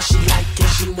 Know what she like and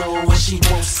she know what she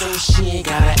wants, so she ain't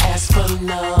gotta ask for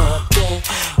nothing.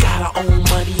 Got her own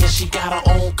money and she got her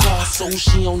own car, so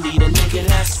she don't need a nigga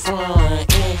that's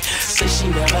frontin'. Say she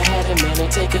never had a man to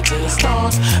take her to the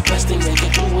stars. Best thing they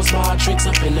could do was buy drinks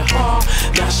up in the bar.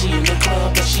 Now she in the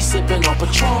club and she sippin' on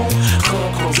Patron.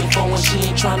 Club closing for when she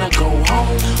ain't tryna go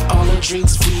home. All her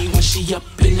drinks free when she up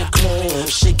in the club.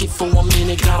 Shake it for a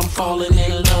minute, got 'em falling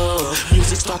in love.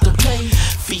 Music start to play,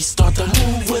 feet start to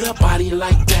move. With a body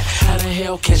like that, how the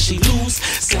hell can she lose?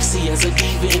 Sexy as a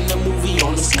diva in the movie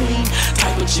on the screen.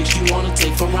 Type of chick you wanna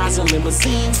take for rides and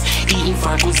limousines. Eating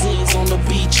fine cuisines on the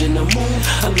beach in the moon.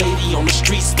 A lady on the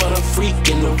streets but a freak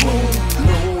in the room.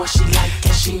 Know what she like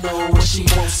and she know what she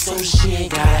wants, so she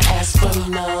ain't gotta ask for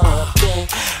nothing.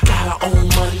 Got her own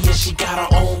money and she got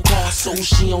her own car, so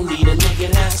she don't need a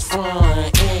nigga that's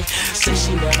frontin'. Say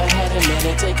she never had a man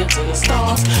to take her to the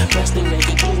stars. Best thing they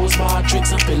could do was buy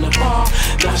drinks up in the bar.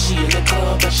 Now she in the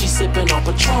club and she sippin' on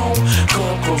Patron.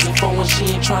 Club closing for when she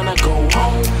ain't tryna go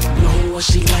home. Know what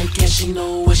she like and she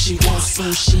know what she wants,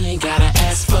 so she ain't gotta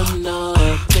ask for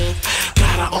nothing.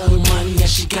 Got her own money and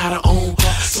she got her own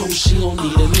car, so she don't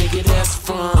need a nigga that's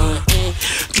frontin'.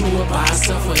 Do it by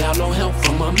herself without no help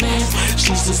from a man.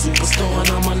 She's a superstar and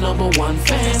I'm a #1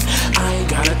 fan. I ain't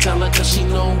gotta tell her cause she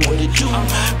know what to do.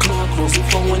 Club closing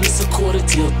for when it's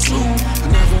 1:45.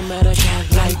 Never met a cat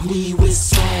like me with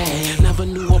swag. Never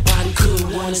knew a body could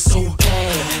want it so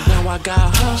bad. Now I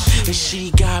got her and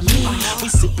she got me. We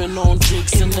sippin' on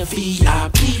drinks in the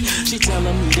VIP. She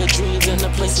telling me the dreams and the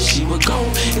places she would go.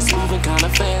 It's moving kinda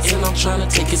fast and I'm trying to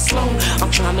take it slow.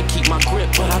 I'm trying to keep my grip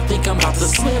but I think I'm about to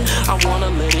slip. I wanna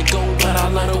let it go but I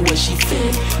let her where she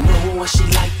fit. Know what she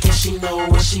like and she know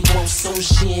what she wants, so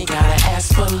she ain't gotta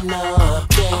ask for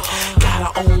nothing. Got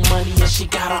her own money and she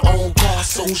got her own car,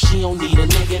 so she don't need a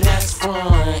nigga that's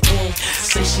frontin'.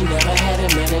 Say she never had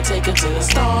a man to take her to the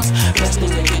stars. Best thing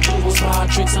they could do was buy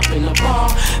drinks up in the bar.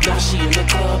 Now she in the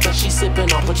club and she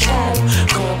sippin' on Patron.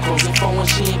 Club closing for when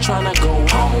she ain't tryna go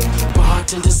home.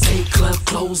 Bartender say club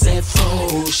close at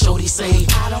 4. Shorty say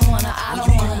I don't wanna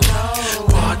go.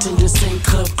 Bartender say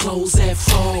club close at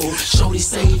 4. Shorty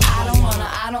say I don't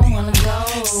wanna go.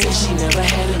 Say she never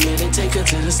had a man to take her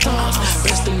to the stars.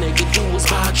 Best thing they could do was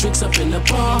buy drinks up in the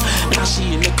bar. Now she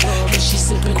in the club and she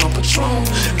sippin' on Patron.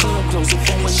 Club closing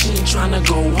for when she ain't tryna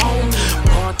go home.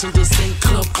 Bartender say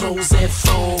club close at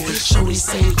 4. Shorty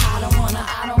say I don't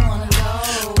wanna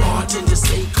go. Bartender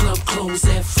say club close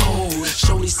at 4.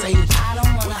 Shorty say I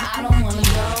don't wanna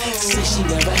go. Say she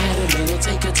never had a man to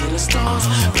take her to the stars.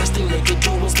 Best thing they could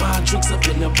do was buy drinks up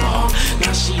in the bar.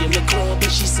 Now she in the club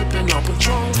and she sippin' on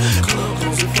Patron. Club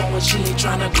closing for when she ain't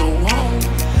tryna go home.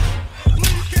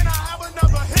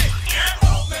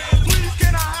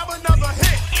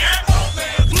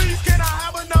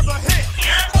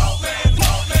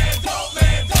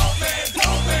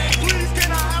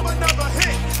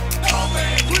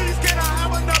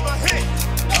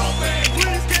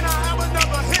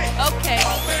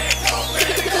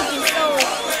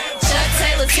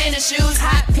 Shoes,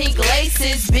 hot pink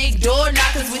laces, big door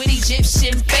knockers with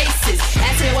Egyptian faces.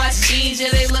 Acid watch jeans,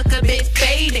 yeah, they look a bit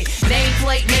faded.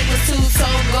 Nameplate necklace,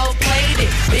 two-tone gold plated.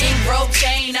 Big rope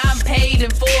chain, I'm paid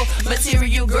in full.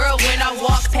 Material girl, when I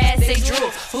walk past, they drool.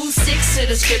 Who sticks to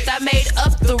the script? I made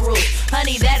up the rule.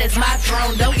 Honey, that is my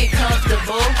throne, don't get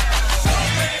comfortable.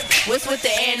 What's with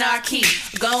the anarchy?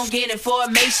 Gon' get in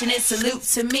formation and salute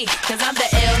to me. Cause I'm the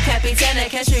El Capitan,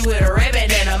 catch me with a red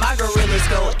bandana. My gorillas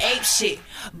go ape shit,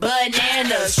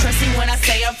 bananas. Trust me when I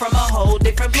say I'm from a whole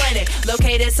different planet,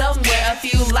 located somewhere a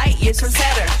few light years from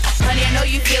Saturn. Honey, I know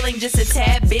you feeling just a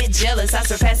tad bit jealous. I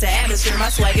surpass the atmosphere, my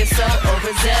swag is so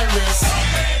overzealous.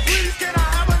 Please can I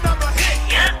have another hit?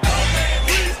 Yeah.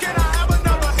 Please can I have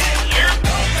another hit? Yeah.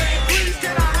 Please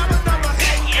can I have another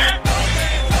hit? Yeah.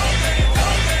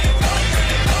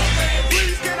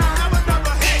 Please can I have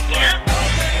another hit? Yeah.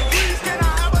 Please can I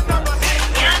have another hit?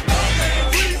 Yeah.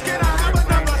 Please can I have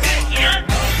another hit? Yeah.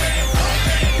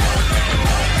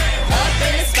 Up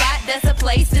in the spot, that's a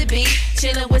place to be.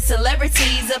 Chillin' with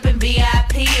celebrities up in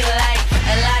VIP like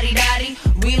a lottie-dottie.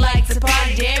 We like to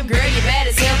party, damn girl, you bad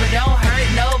as hell, but don't hurt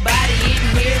nobody.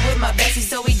 In here with my bestie,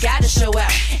 so we gotta show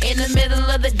out. In the middle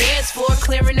of the dance floor,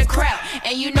 clearing the crowd.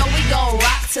 And you know we gon'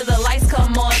 rock till the lights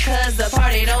come on, cause the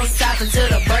party don't stop until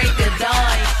the break of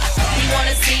dawn. He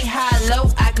wanna see how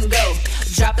low I can go.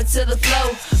 Drop it to the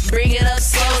flow. Bring it up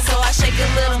slow so I shake a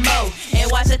little more. And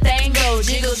watch the thing go.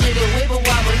 Jiggle, jiggle, wibble,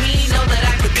 wobble. He ain't know that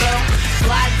I could throw.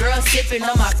 Fly girl sipping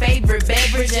on my favorite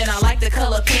beverage. And I like the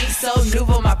color pink, so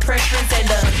nouveau my preference. And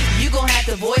you gon' have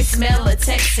to voicemail or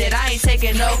text it. I ain't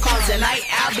taking no calls tonight,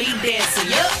 I'll be dancing.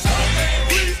 Yup.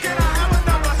 Please can I have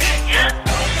another hit? Yeah.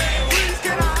 Please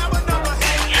can I have another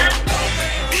hit? Yeah.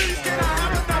 Please can I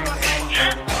have another hit?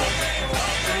 Yeah.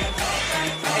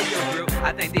 Hey yo, bro,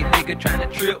 I think they nigga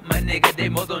tryna trip my nigga. They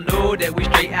most don't know that we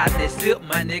straight out that slip.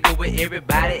 My nigga with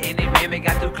everybody and they man, we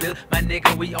got through clip. My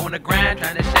nigga, we on the grind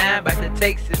tryna shine back the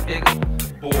Texas nigga.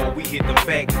 Boy, we hit the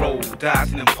back road,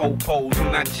 dodging them po-pos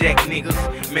when I jack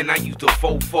niggas. Man, I used to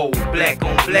fofo, black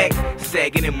on black,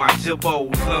 sagging in my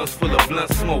jibbos. Lungs full of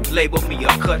blunt smoke, label me a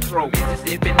cutthroat.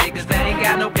 Mississippi niggas, they ain't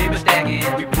got no paper stacking.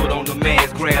 We put on the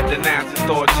mask, grab the knives and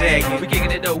start jagging. We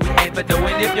kicking it though, we ain't for dough,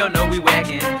 and if you know we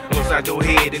whacking. Outside your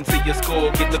head until your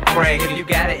skull get the crack. If you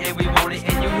got it and we want it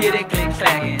and you hear it click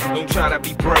clacking. Don't try to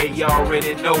be brave, you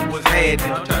already know what's happening.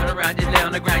 Don't turn around, just lay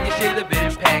on the ground, you should've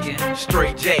been packing.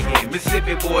 Straight jacking,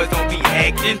 Mississippi boys don't be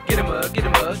acting. Get 'em up,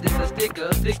 this a stick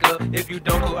up. If you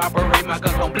don't cooperate, my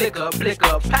gun gon' blick up.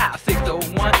 Pow,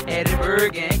 601,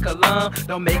 Edinburgh and Cologne.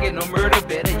 Don't make it no murder,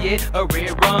 better yet, a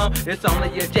red rum. It's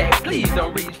only a jack, please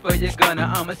don't reach for your gunner.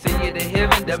 I'ma send you to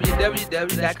heaven,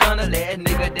 www.com. That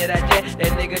nigga that I jack,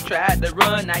 that nigga tried to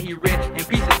run. Now he red in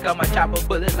pieces, got my chopper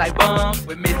bullets like bombs.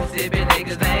 With Mississippi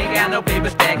niggas, ain't got no paper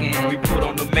stacking. We put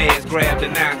on the mask, grab the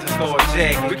knives and start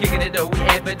jacking. We kicking it though, we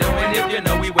ain't for dough, and if you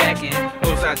know we whacking.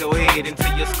 Outside your head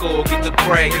until your skull get the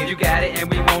cracking. If you got it and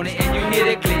we want it and you hear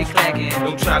it click clacking.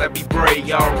 Don't try to be brave,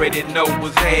 you already know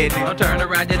what's happening. Don't turn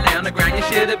around, just lay on the ground, you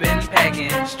should've been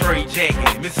packing. Straight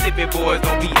jacking, Mississippi boys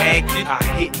don't be acting. I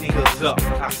hit niggas up,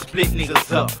 I split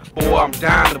niggas up. Boy, I'm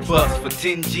down the bus for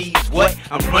 10 G's, what?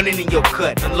 I'm running in your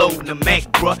cut, unloading the Mac,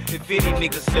 bruh. If any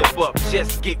niggas slip up,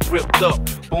 just get ripped up.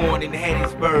 Born in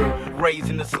Hattiesburg, raised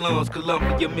in the slums,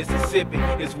 Columbia, Mississippi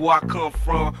is where I come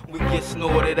from. We get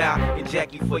snorted out and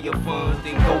jack you for your funds,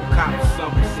 then go cop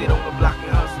something, sit on the block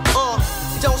and hustle.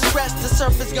 Don't scratch the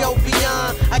surface, go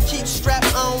beyond. I keep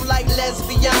strapped on like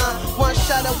lesbian. One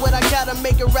shot of what I gotta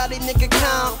make a rowdy nigga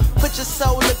calm. Put your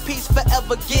soul in peace,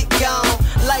 forever get gone.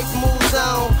 Life moves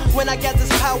on. When I got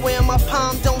this power in my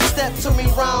palm, don't step to me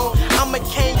wrong. I'm a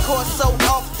cane corso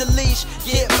off the leash,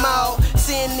 get mauled.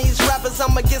 Seeing these rappers,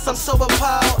 I'ma get some so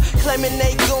appalled. Claiming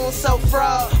they goon so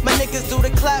fraud. My niggas do the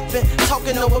clapping,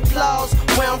 talking no applause.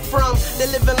 Where I'm from, they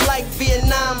living like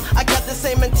Vietnam. I got the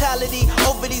same mentality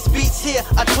over these beats here.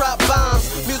 I drop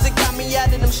bombs, music got me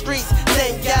out in them streets.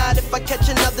 Thank God, if I catch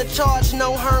another charge,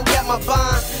 no harm, got my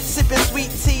bond. Sipping sweet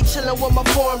tea, chillin' with my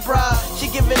foreign bride. She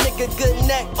give a nigga good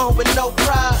neck on with no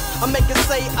pride. I make her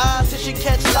say ah till she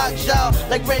catch lockjaw.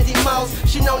 Like Randy Moss,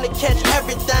 she known to catch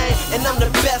everything. And I'm the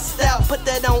best out, put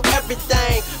that on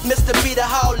everything. Mr.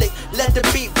 Beataholic, let the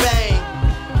beat bang.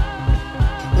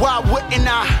 Why wouldn't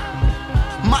I?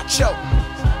 Macho.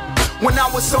 When I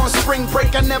was on spring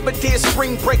break, I never did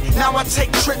spring break. Now I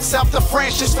take trips out to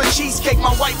France just for cheesecake. My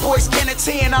white boys can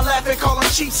attend, I laugh and call them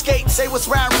cheapskates. They was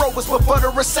riding rovers before the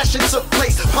recession took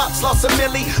place. Pops lost a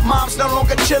milli, mom's no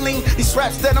longer chilling. These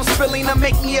raps that I'm spilling, to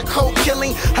make me a cold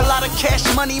killing. A lot of cash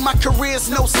money, my career's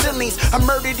no ceilings. I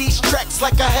murder these tracks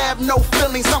like I have no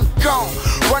feelings. I'm gone,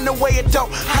 run away a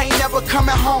dope, I ain't never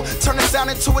coming home. Turn the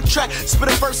sound into a track, spit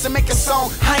a verse and make a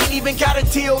song. I ain't even got a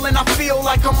deal and I feel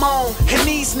like I'm on. And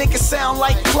these niggas sound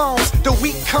like clones. The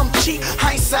weak come cheap,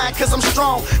 I ain't signed cause I'm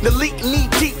strong. The leak knee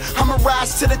deep, I'ma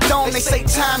rise to the dome. They say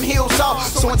time heals all,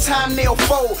 so in time they'll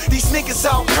fold. These niggas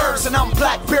all curves and I'm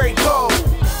Blackberry Gold.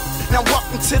 Now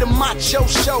welcome to the Macho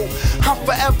Show. I'm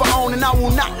forever on and I will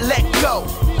not let go.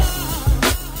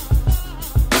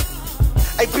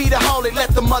 Hey, Beataholic, let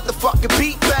the motherfucking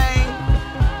beat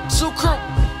bang. Zoo Crew,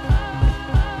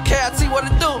 KIT, what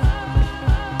it do?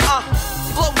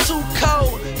 Flow too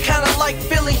cold, kinda like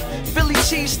Philly. Philly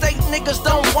cheesesteak niggas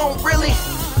don't want really.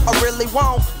 I really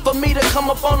want for me to come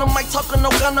up on them. Ain't talking no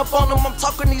gun up on them. I'm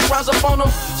talking these rounds up on them.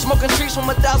 Smoking trees from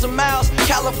 1,000 miles,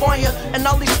 California. And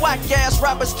all these whack ass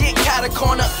rappers get cat a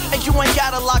corner. And you ain't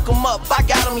gotta lock them up, I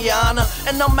got them, your honor.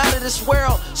 And I'm out of this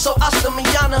world, so hasta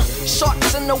mañana.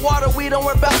 Sharks in the water, we don't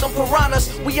worry about them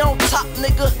piranhas. We on top,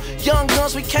 nigga. Young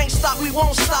guns, we can't stop, we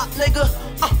won't stop, nigga.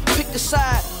 Pick a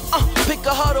side. Pick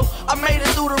a huddle, I made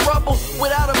it through the rubble.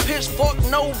 Without a pitchfork,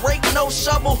 no rake, no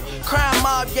shovel. Crime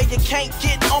mob, yeah, you can't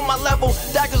get on my level.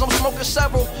 Daggers, I'm smoking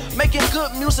several. Making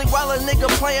good music while a nigga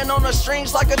playing on the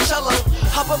strings like a cello.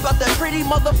 Hop up out that pretty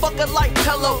motherfucker like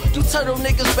Pello. You turtle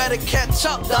niggas better catch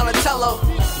up, Donatello.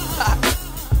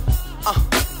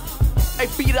 Hey,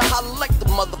 Beataholic, like the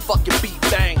motherfucking beat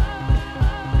bang.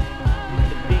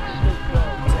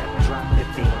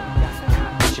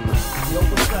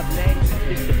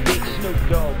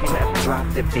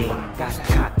 the beat, gotta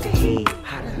cock the heat.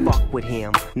 How to fuck with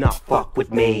him, not fuck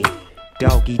with me.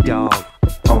 Doggy dog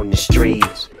on the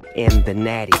streets, in the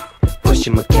Natty,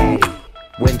 pushing my caddy.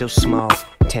 Window smoke,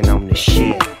 10 on the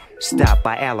shit. Stop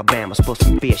by Alabama for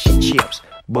some fish and chips.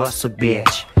 Bust a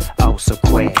bitch, oh so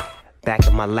quick. Back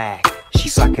of my lag, she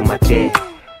sucking my dick.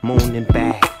 Moon and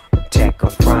back, tech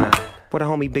on front. For the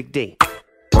homie Big D,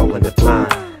 rolling the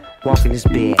blunt. Walking this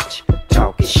bitch,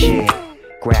 talking shit.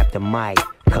 Grab the mic,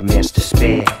 commence to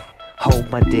spit. Hold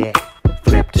my dick,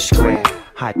 flip the script.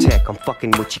 Hi-Tek, I'm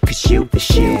fucking with you cause you the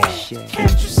shit.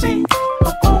 Can't you see,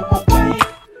 I'm on my way.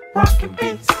 Rockin'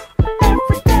 beats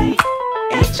every day.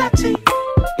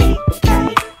 H-I-T-E-K,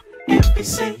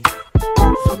 NPC,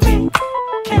 work for me.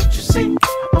 Can't you see,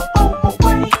 I'm on my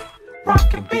way.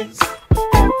 Rockin' beats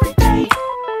every day.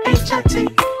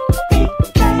 H-I-T-E-K,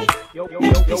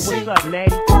 NPC,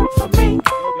 work for me.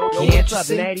 Can't you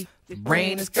see, the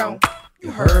brain is gone.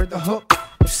 You heard the hook,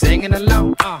 you singing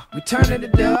along. We turning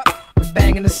it up, we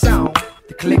banging the song.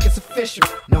 The click is official,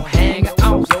 no hanger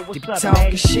on. They be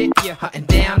talking shit, hunting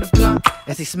down the blunt.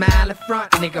 As they smile in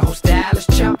front, nigga whole style is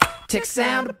chump. Take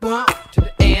sound a bump to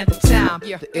the end of time.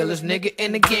 The illest nigga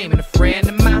in the game and a friend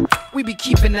of mine. We be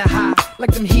keeping it high,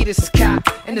 like them heaters is caught.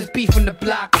 And there's beef on the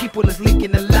block, people is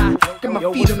leaking a lot. Got my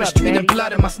feet on the street and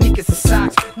blood in my sneakers and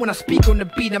socks. When I speak on the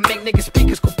beat, I make niggas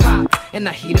speakers go pop. And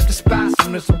I heat up the spot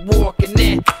soon as I'm walking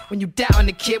in. When you doubting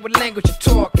the kid, what language you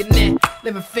talking in?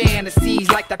 Living fantasies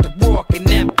like Dr. Rourke and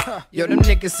them. Yo, them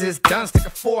niggas is done, stick a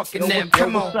fork in them.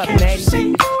 Come on, can't you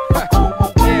see?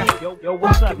 Yo,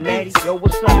 what's up, Natty? Yo,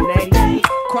 what's up, Natty?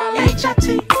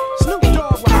 Quality, Snoop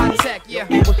Dogg with Hi-Tek, yeah.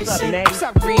 What's up, Natty? What's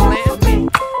up, Greenland? Yo,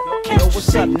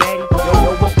 what's up, Natty? Yo,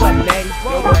 what's up, Natty?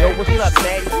 Yo, what's up,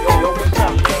 Natty? Yo, what's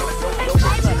up, Natty?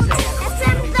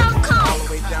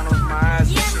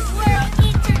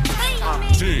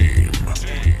 Team.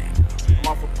 I'm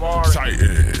off a bar.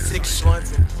 6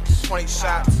 months and 20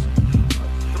 shots.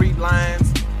 3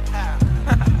 lines.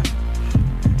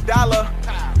 Dollar.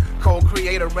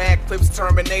 Co-creator, rag clips,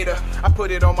 Terminator. I put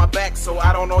it on my back so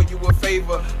I don't owe you a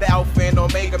favor. The Alpha and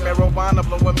Omega, marijuana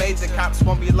blowing major. Cops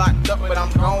won't be locked up, but I'm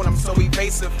gone, I'm so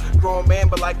evasive. Grown man,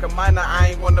 but like a minor, I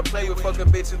ain't wanna play with. Fuck a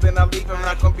bitch and then I leave. I'm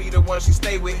not gonna be the one she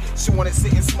stay with. She wanna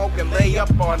sit and smoke and lay up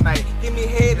all night. Give me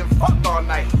head and fuck all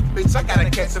night. Bitch, I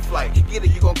gotta catch a flight. Get it,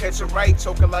 you gon' catch it right.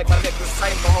 Choking like my neck is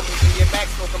tight. My homies in your back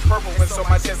smoking purple when so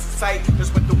my chest is tight.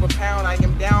 Just went through a pound, I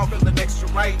am down, feeling extra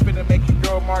right. Finna make your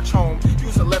girl march home.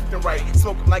 Use a left and right.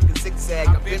 Smoking like a zigzag,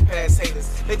 I've been past haters.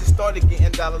 They just started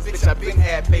getting dollars, bitch, I been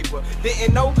had paper.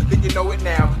 Didn't know, then you know it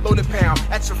now. Load a pound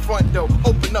at your front door.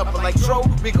 Open up like Tro,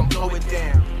 we gon' blow it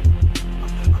down.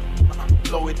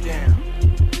 Blow it down.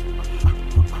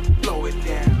 Blow it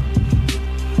down.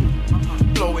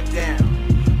 Blow it down.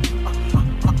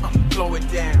 Blow it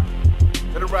down.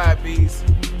 Let it ride, bees.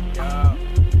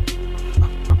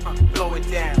 Blow it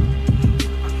down.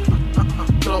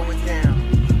 Blow it down.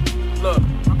 Look.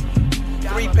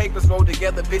 3 papers rolled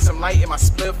together, bitch, I'm lighting my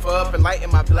spliff up and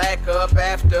lighting my black up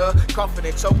after. Coughing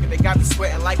and choking, they got me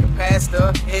sweating like a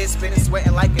pastor. Head spinning,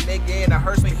 sweating like a nigga in a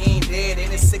hearse, but he ain't dead.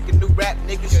 And it's sick of new rap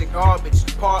niggas, shit garbage.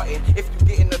 Parting, if you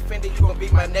getting offended, you gon' be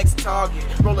my next target.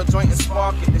 Roll a joint and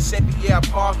spark it, the Chevy, yeah, I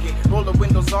park it. Roll the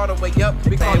windows all the way up,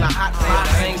 we call it hot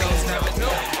thing.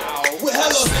 With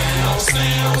hella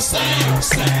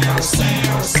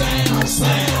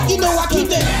you know I keep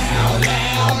that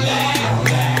loud.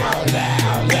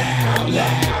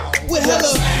 With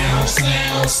hella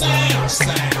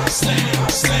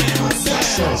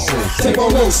Tebo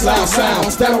no loud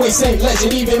sounds. Down the way, same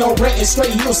legend. Even on Brent and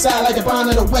straight, he'll side like the bond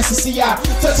of the West and CI.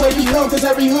 Touch where we come, cause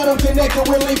every hood I'm connected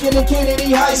with Lincoln and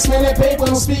Kennedy Heights. Man, that paper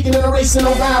I'm speaking and erasing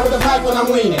around with a pipe when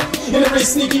I'm leaning. In the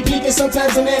wrist, sneaky peeking,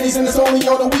 sometimes in Andes, and it's only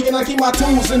on the weekend. I keep my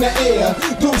tools in the air,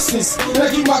 deuces, and I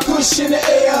keep my kush in the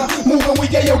air. Moving, we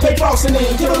get your pay frosting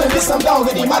in. Killing this, I'm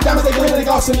dogging it. My diamonds, they glitter, they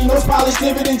glossing. No polished,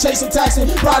 dividend, chasing, taxing.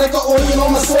 Product of oil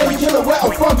on my soul, we kill it where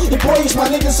I'm from. Employees, my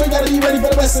niggas, so you gotta be ready for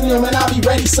the rest of them, and I'll be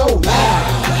ready so loud.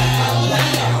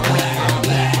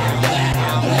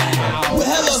 With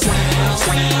hella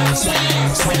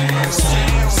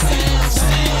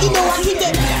you know I keep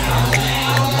that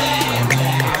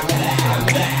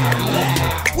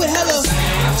with hella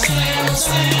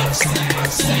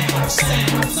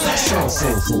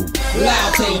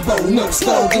loud Tebo, no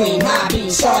skull gleam, high beam,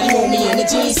 Shawty on me in the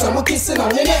jeans, someone kissing on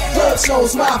the neck, curve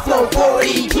shows my flow,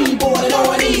 40 keyboard and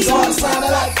on these, hard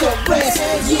sounding like the rest,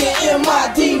 yeah,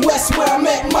 MID, West where I'm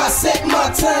at, my set,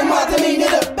 my turn, my demeanor,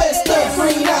 the best of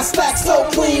green, I stack so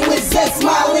clean with zest,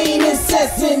 my lean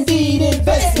incest, indeed,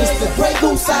 best, Mr. Grey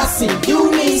Goose, I see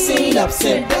you need seen ups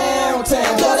and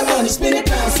downtown. Got the money, spinning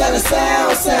pounds, selling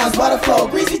sounds by the flow.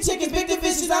 Greasy chickens, big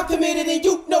divisions, I'm committed, and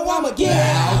you know I'm a get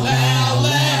loud, loud,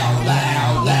 loud,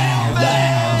 loud, loud,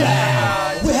 loud,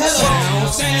 loud. With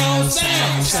hello sound.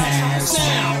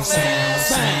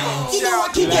 You know I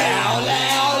keep loud,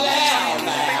 loud, loud,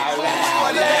 loud,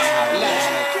 loud, loud,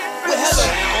 loud. With hello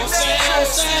sound.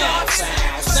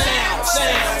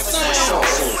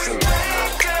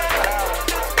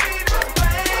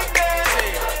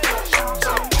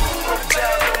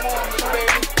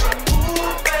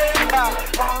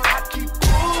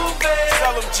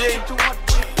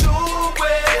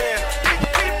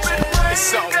 It's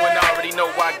something when I already know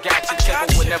I got you.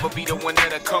 Tebo would never be the one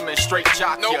that'll come and straight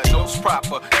jock ya. Nose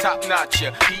proper, top notch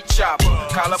ya, heat chopper,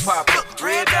 collar popper,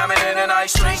 red diamond and an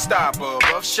ice street stopper,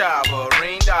 buff shower,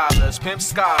 rain dollars, pimp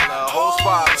scholar, whole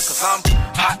father, cause I'm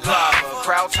hot lava,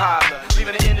 crowds holler,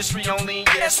 leaving the industry only,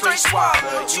 yeah, straight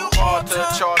swallow. You alter,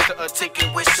 charter a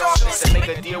ticket with sharpness and make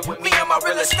a deal with me and my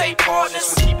real estate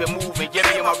partners. We keep it moving, yeah,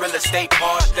 me and my real estate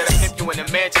partners. That I pimp you in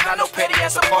the mansion, I know Petey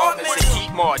has apartments and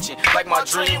keep marching, like my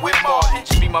dream with Martin.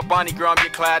 She be my Bonnie girl, I'm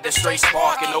your Clyde, that's straight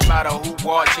sparking. No matter who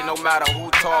watching, no matter who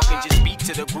talking, just beat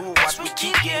to the groove, watch we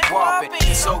keep getting whopping.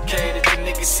 It's okay that the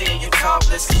niggas seeing you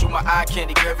topless, cause you my eye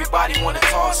candy, everybody wanna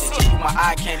toss it. You my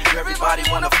eye candy, everybody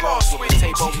wanna floss with it.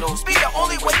 Tebo knows be the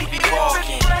only way he be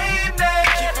walking. Keep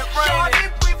it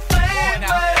raining, we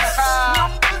famous.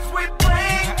 Numbers we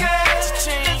bringin'.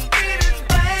 Beat is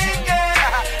bangin'.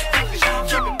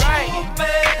 Keep it raining,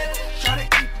 try to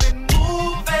keep it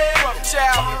moving. From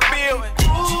child, we feelin'.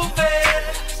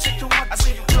 I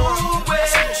see you doing, I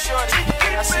see you shorty,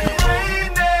 I see you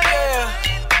moving. Yeah,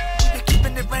 we be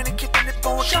keeping it raining, keeping it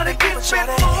pouring, keeping it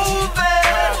moving.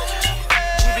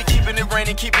 We be keeping it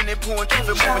raining, keeping it pouring, keep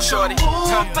it moving, shorty.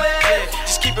 Yeah,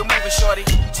 just keep it moving, shorty.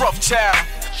 Rough child,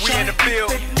 we in the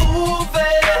field.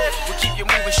 We keep you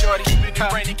moving, shorty. Keeping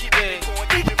it raining, keep it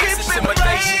pouring, it's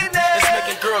intimidation. It's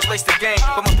making girls lace the game,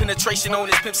 but my penetration on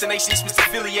this pimps and nations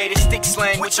misaffiliated. Stick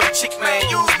slang with your chick, man.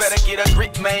 You better get a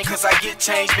grip, man, cause I get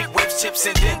change, big whips, chips,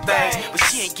 and then things. But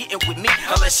she ain't getting with me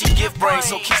unless she give brains.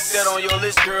 So keep that on your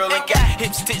list, girl. Ain't got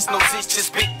hips, tits, no tits,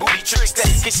 just big booty tricks that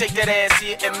can shake that ass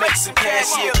here and make some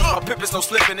cash here. My pimp is no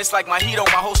slipping, it's like my heat on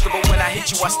my holster. But when I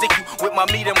hit you, I stick you with my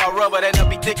meat and my rubber. That'll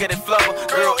be thicker than flubber.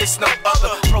 Girl, it's no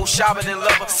other. Pro shopper than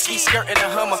lover. Ski skirting a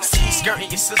Hummer, ski skirting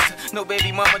your sister. No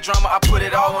baby mama drama, I put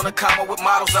it all on the comma with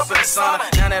models up in the sauna.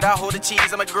 Now that I hold the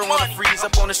cheese, I'm a girl wanna freeze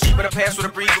up on the street, but I pass with a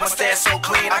breeze with my stash so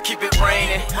clean. I keep it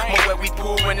raining, more where we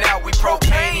pouring out, we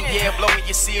propane. Yeah, blowing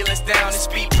your ceilings down and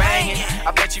speed banging.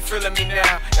 I bet you feeling me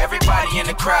now. Everybody in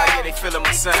the crowd, yeah, they feeling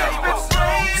my sound.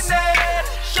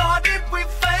 Shawty, we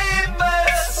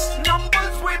famous.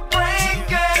 Numbers we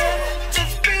bringin'.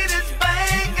 This beat is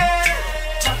bangin'.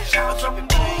 Touchdowns we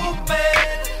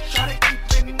moving. Shawty, keep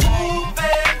it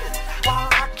moving. While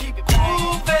I keep it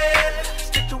moving.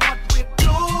 Stick to what we're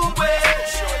doing.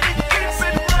 Keep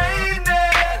it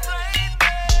raining.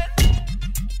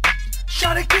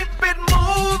 Shawty, keep it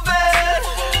moving.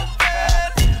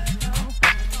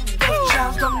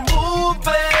 Touchdowns are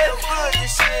moving.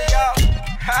 This shit, y'all.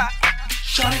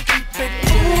 Shawty, keep it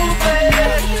moving.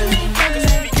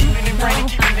 Keeping it raining,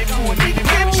 keeping it moving, keep it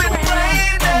raining. Keep it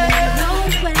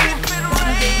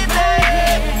raining.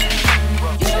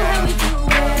 You know how we do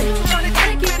it. Gotta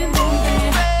keep it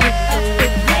moving. Get up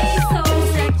with pesos,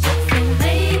 stack chips and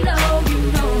lay low. You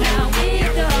know how we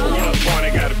go. What party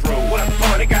got a bro? What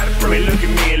party got a bro? Look at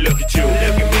me and look at you.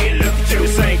 Look at me and look at you.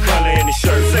 Same color in the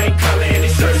shirt, same color in the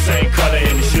shirt, same color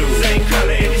in the shoes, same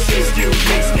color in the shoes. Excuse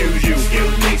me, excuse you,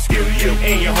 excuse me, excuse you.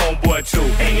 And your homeboy too,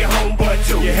 and your homeboy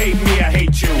too. You hate me, I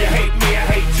hate you. You hate me, I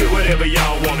hate you. Whatever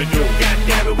y'all wanna do,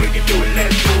 goddamn it, we can do it.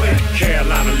 Let's do it.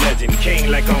 Carolina legend, king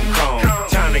like I'm Kong.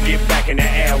 Time to get back in the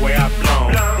air where I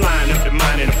belong. Flying up the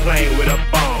mine in a plane with a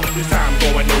bomb. This time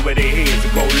going over their heads to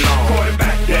go long.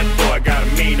 Quarterback, that boy got a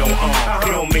mean no arm. He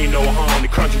don't mean no harm. The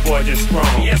country boy just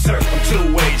strong. Yes sir, I'm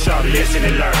two ways, y'all to listen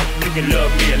and learn. You can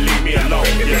love me or leave me alone.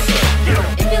 Yes sir.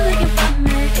 If you're looking for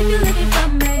me, if you're looking for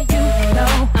me, you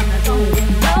know I'm not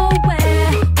going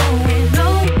nowhere, going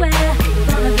nowhere.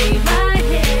 Gonna be right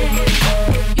here.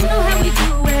 You know how we do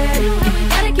it.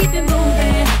 Gotta keep it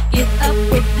moving. Get up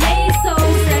with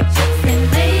pesos, stack chips and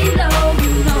lay low.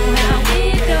 You know how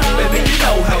we go. Baby, you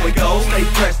know how it goes. Stay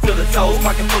fresh to the toes,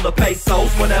 pocket full of pesos.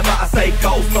 Whenever I say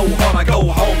go, so hard I go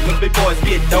home. Cause big boys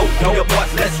get dope. Your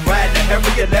boys, let's ride the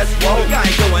area, let's roll. I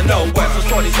ain't going nowhere, so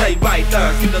shorty stay right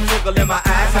there. See the twinkle in my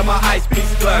eyes, have my eyes be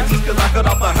blurred. Just cause I could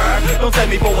offer her Don't take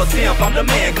me for a simp, I'm the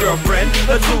man, girlfriend.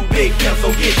 The two big pimps, so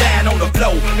get down on the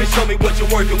floor and show me what you're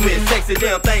working with. Sexy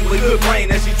damn thing with good brain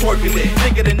that she twerking it.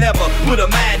 Thicker than ever, with a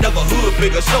mind of a hood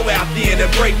figure. Show out then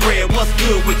and break bread. What's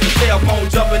good with your cell phone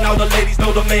jumping? All the ladies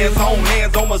know the man's home.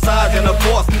 Hands on massage and of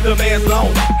course the man's loan.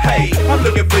 Hey, I'm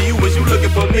looking for you as you looking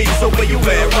for me. So where you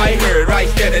at? Right here, right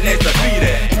standing next to me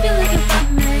there. If you're looking for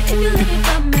me, if you're looking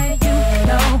for me, you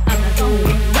know I'm not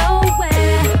going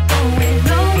nowhere, going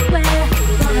nowhere.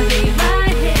 Gonna be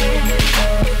right here.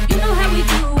 You know how we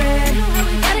do it.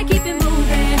 Gotta keep it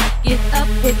moving. Get up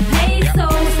with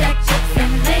pesos, stack chips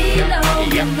and lay low.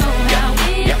 You know how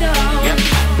it goes.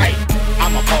 Hey,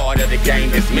 I'm a part of the game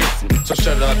that's missing. So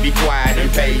shut up, be quiet,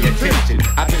 and pay attention.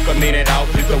 I took a minute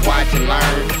off just to watch and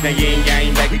learn. Now you ain't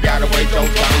game back, you gotta wait your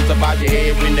turn. So bob your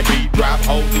head when the beat drop,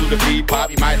 hold through the beat pop.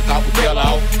 You might have thought we fell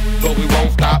off, but we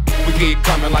won't stop. We keep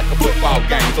coming like a football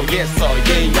game. So yes sir,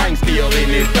 yin yang still in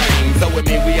this thing. So it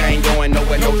mean we ain't going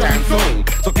nowhere no time soon.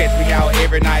 So catch me out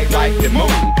every night like the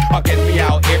moon, or catch me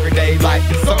out every day like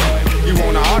the sun. You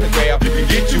want an autograph, you can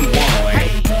get you one.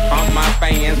 Hey, I'm my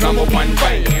fans, #1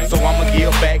 fan. So I'ma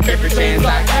give back every chance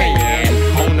I can.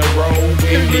 On the road,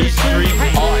 in these streets,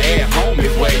 or at home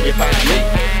is where you find me.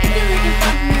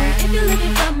 If you're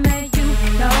looking for me, you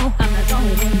know I'm not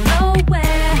going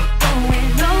nowhere, going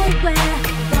nowhere.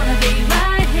 Gonna be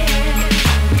right here.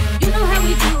 You know how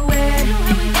we do it.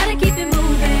 Gotta keep it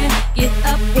moving. Get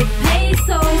up with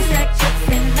pesos, stack chips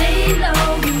and lay low.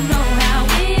 You know how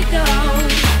it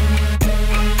goes.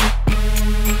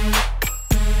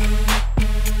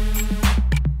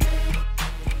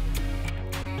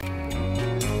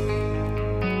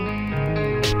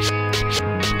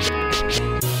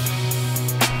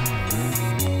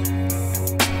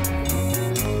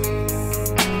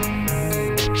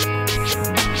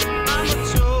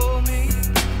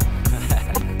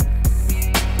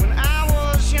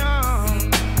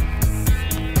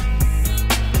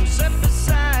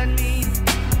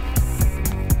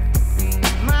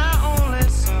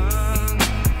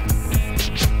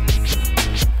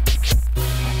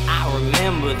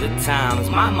 Times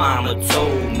my mama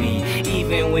told me,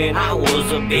 even when I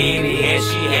was a baby and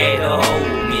she had to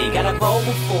hold me. Gotta go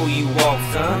before you walk,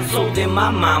 son. So then my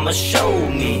mama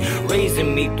showed me,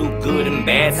 raising me through good and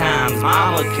bad times.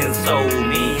 Mama consoled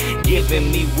me, giving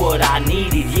me what I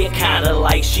needed, yeah, kinda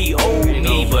like she owed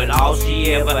me. But all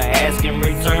she ever asked in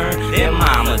return, then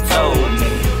mama told me.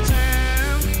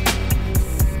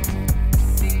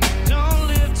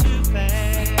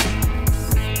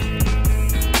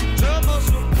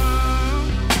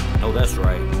 Oh, that's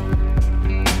right.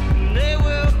 They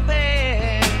will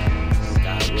pass.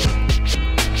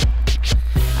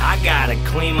 I gotta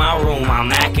clean my room,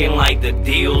 I'm acting like the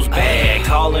deal's bad.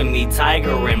 Calling me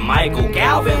Tiger and Michael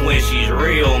Galvin when she's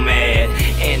real mad.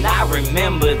 And I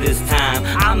remember this time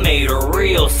I made her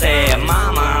real sad.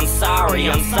 Mama, I'm sorry,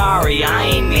 I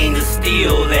ain't mean to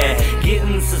steal that.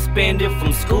 Getting suspended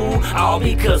from school, all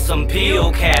because some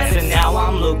pill cats. And now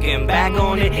I'm looking back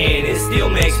on it and it still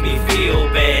makes me feel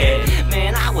bad.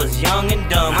 Man, I was young and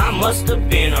dumb, I must have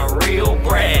been a real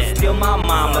brat. Still my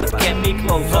mama kept me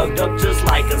close, hugged up just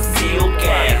like a sealed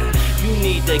cat. You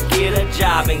need to get a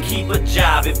job and keep a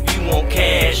job if you want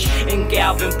cash. And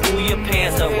Galvin, pull your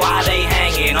pants up while they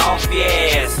hanging off your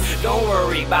ass. Don't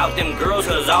worry about them girls,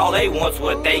 cause all they want's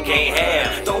what they can't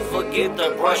have. Don't forget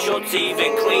to brush your teeth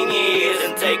and clean your ears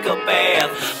and take a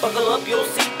bath. Buckle up your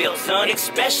seatbelt, son,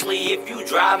 especially if you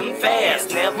driving fast.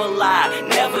 Never lie,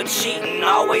 never cheating,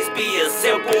 always be a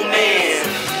simple man.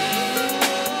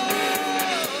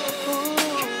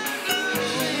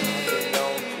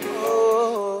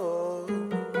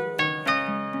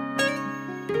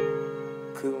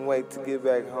 Couldn't wait to get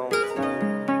back home.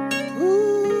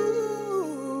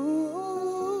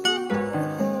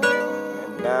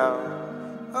 And now,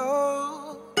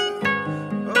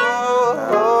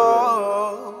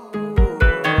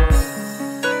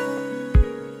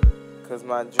 cause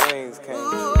my dreams came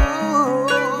true.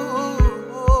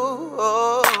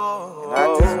 And I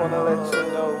just wanna let you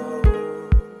know,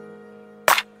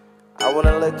 I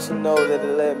wanna let you know that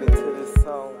it led me to this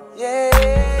song.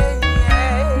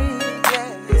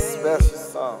 This special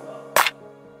song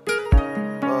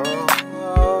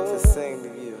to sing to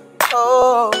you.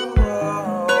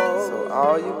 So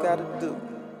all you gotta do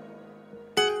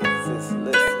is just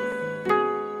listen.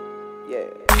 Yeah.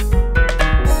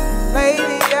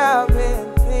 Lately I've been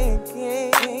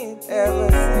thinking ever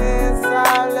since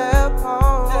I left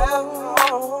home.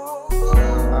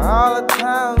 All the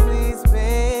time we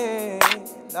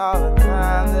spent, all the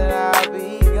time that I'll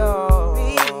be gone.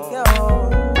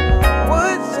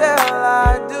 What shall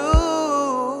I do?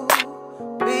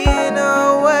 Being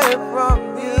away from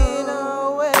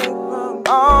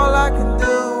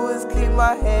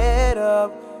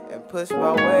push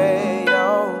my way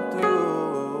on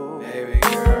through. Baby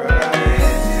girl, I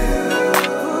miss you.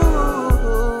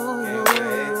 Can't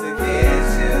wait to kiss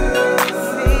you.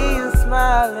 See you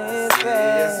smiling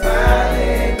face.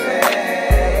 Smiling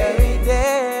every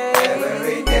day.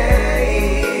 Every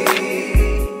day.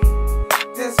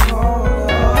 Just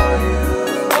wanna hold you.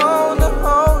 Wanna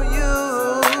hold you.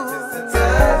 Just to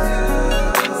touch you.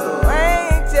 So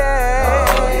anxious.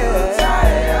 Hold you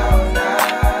tight all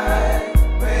night.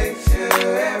 Make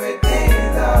sure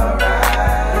everything's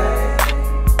alright.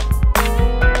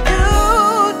 You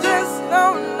just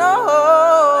don't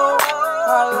know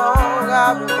how long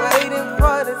I've been waiting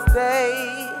for this day.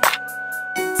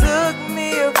 It took me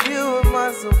a few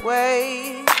months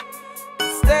away to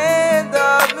stand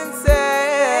up and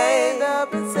say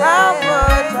how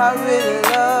much I really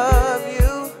love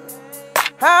you,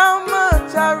 how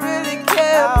much I really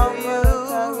care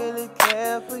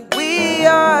for you. We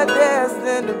are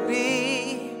destined to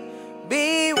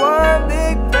be one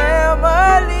big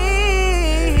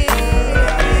family.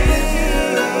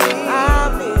 I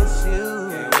miss you.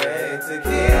 Can't wait to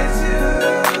kiss you.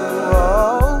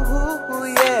 Oh,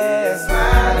 yeah.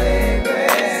 Smiling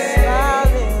face.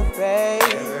 Smiling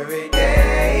face. Every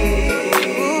day.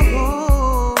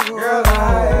 Girl, I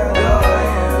adore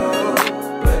you,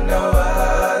 but no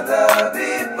other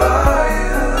before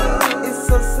you. It's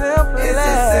so simple. It's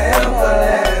as simple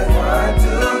as 1,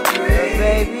 2, 3.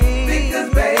 Baby. Because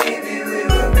baby, we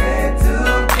were meant to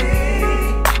be.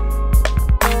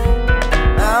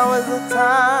 Now is the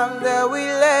time that we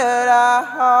let our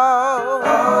heart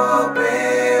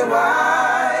Open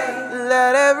wide.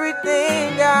 let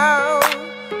everything out.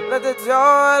 Let the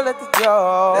joy, Let the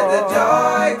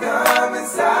joy come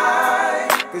inside.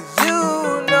 'cause you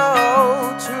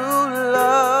know true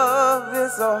love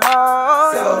is so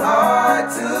hard. So hard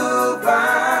to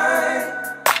find.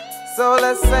 So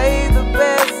let's say the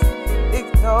best,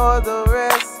 ignore the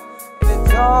rest,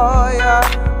 enjoy our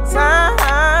time.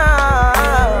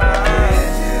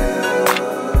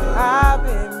 I've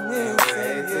been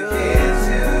missing you.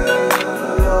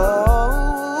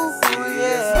 Oh,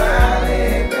 yeah.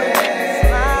 Smiling face.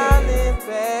 Smiling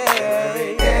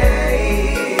face.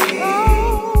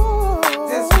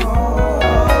 Just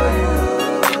want you.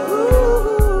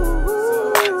 So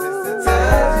just to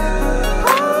touch you.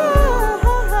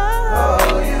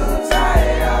 Hold you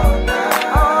tight all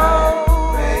night.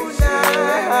 Make sure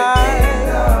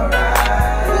everything's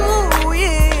alright. Ooh,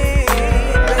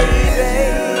 yeah, baby.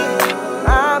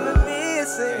 I've been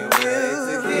missing you.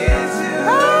 To kiss you.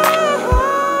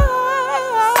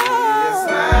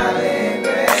 Smiling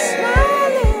face.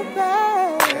 Smiling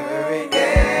face. Every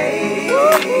day.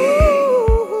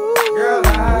 Girl, I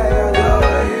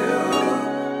adore you,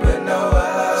 but no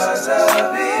other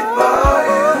before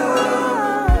you.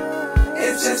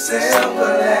 It's as simple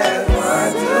as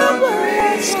 1, 2,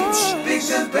 3.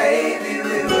 Because baby,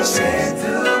 we were meant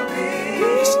to be.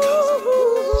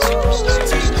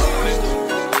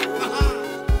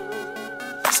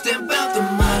 Step out the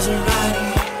Maserati.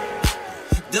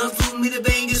 Done flew me to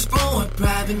Vegas for a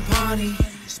private party.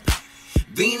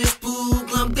 Venus Pool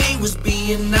Club, they was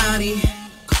being naughty.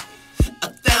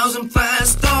 1,000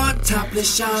 5-star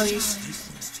topless shawties.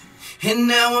 And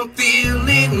now I'm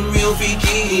feeling real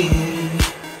freaky.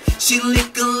 She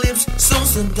licked her lips so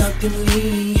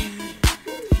seductively.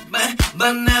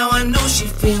 By now I know she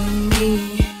feeling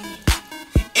me.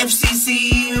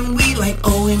 FCC and we like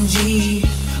OMG,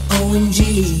 OMG.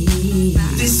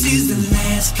 This is the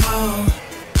last call.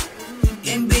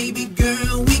 And baby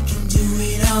girl, we can do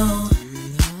it all.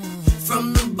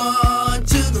 From the bar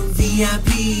to the VIP.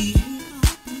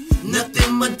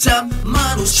 Nothing but top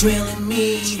models trailing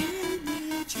me.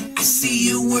 I see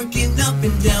you working up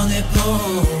and down that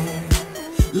pole.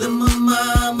 Let my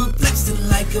mama flexing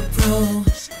like a pro.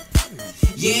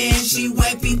 Yeah, she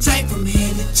wifey tight from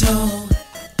head to toe.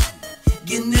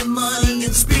 Getting that money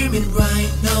and spearmint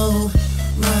right now,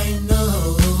 right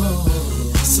now.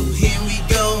 So here we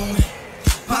go.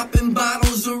 Popping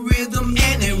bottles of rhythm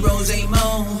and that rose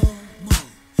mo.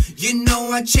 You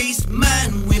know I chase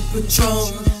mine with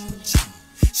Patrol.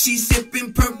 She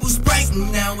sipping purple Sprite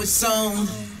and now it's on.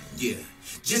 Yeah,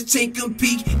 just take a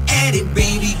peek at it,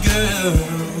 baby girl.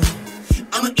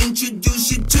 I'ma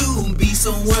introduce you to Beast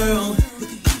of World.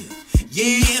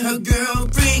 Yeah, her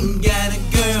girlfriend got a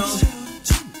girl.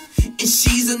 And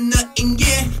she's a nut and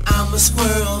yeah, I'm a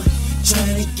squirrel.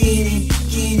 Trying to get it,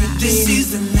 get it. This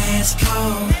is the last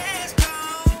call.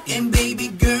 And baby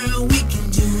girl, we can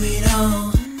do it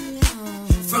all.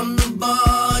 From the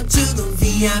bar to the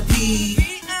VIP.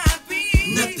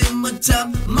 Nothing but top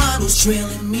models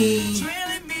trailing me.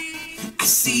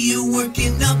 See you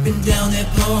working up and down that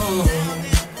pole.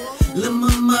 Lil'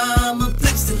 my mama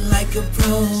flexing like a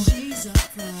pro.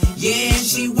 Yeah,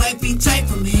 she wifey tight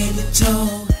from head to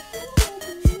toe.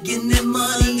 Getting that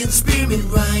money and spearmint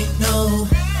right now,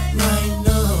 right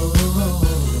now.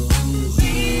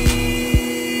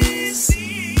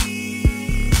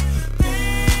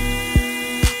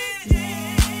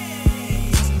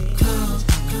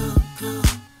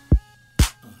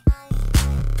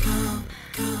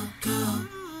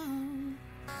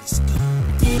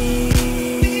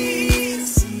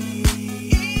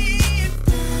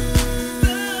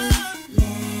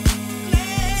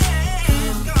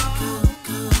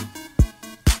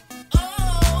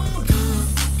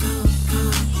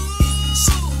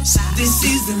 This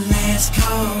is the last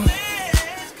call,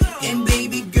 and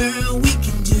baby girl, we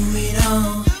can do it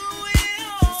all.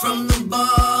 From the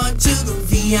bar to the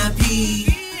VIP,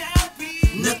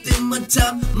 nothing but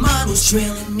top models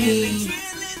trailing me.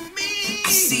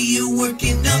 I see you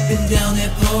working up and down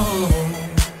that pole.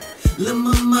 Lil'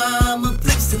 my mama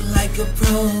flexing like a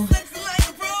pro.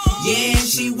 Yeah,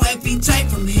 she wifey tight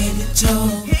from head to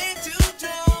toe.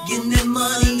 Getting that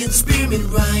money and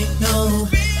spearmint right now,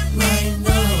 right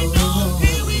now.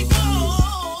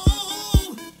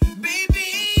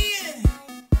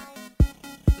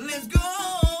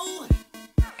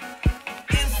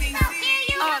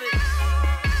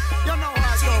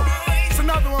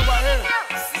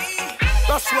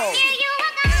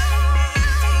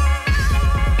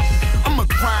 I'ma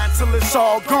grind till it's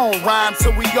all gone, rhyme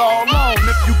till we all on.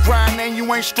 If you grind and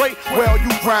you ain't straight, well, you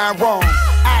grind wrong.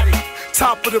 Addict,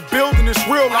 top of the building, it's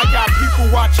real. I got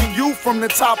people watching you from the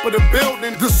top of the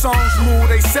building. The songs move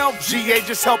they self, GA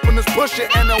just helping us push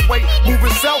it. And the weight move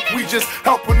itself, we just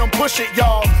helping them push it,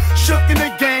 y'all. Shook in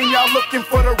the game, y'all looking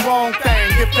for the wrong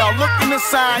thing. If y'all looking to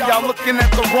sign, y'all looking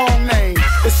at the wrong name.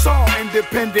 It's all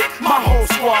independent, my whole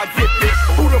squad get it.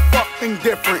 Who the fuck think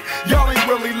different? Y'all ain't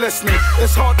really listening.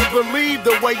 It's hard to believe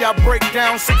the way I break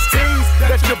down 16s.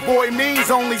 That your boy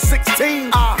means only 16.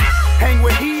 I hang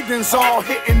with heathens all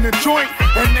hitting the joint.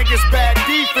 And niggas bad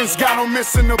defense got them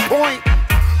missing the point.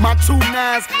 My 2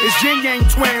 9s is yin yang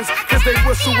twins. Cause they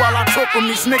whistle while I talk them.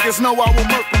 These niggas know I will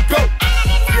murk them. Go!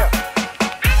 Yeah,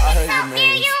 I heard you,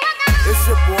 man. It's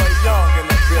your boy Young in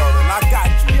the building. I got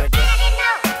you, nigga.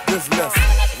 Just listen,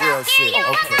 real shit,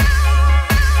 okay.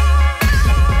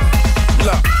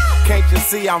 Look, can't you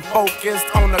see I'm focused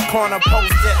on the corner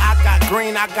posted? I got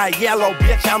green, I got yellow,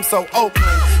 bitch, I'm so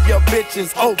Oakland. Your bitch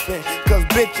is open, cause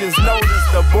bitches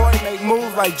notice. The boy make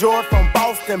moves like George from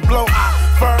Boston. Blow, I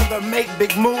further make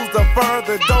big moves, the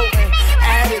further doting.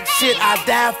 Added shit, I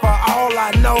die for all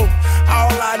I know.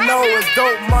 All I know is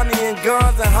dope, money and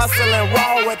guns and hustling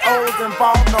raw with O's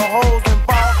involved, no hoes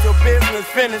involved. Your business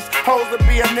finished, hoes to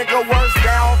be a nigga worse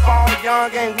downfall. Young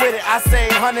ain't with it. I say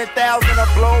 100,000 a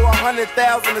blow, 100,000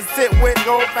 to sit with.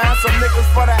 Go find some niggas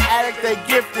for the addict. They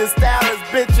gifted, style is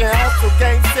bitch and hustle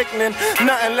game sickening.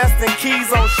 Nothing less than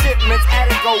keys on shipments.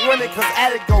 Addict go win it, cause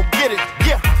addict go get it.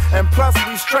 Yeah. And plus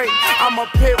we straight. I'm a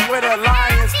pit with a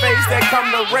lion's face that come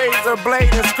to razor blade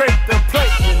and scrape the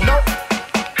plate. You know.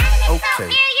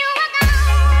 Okay.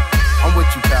 I'm with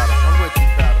you, Powder. I'm with you,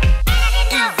 Powder.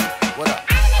 Easy. What up?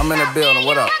 I'm in the building.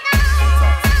 What up?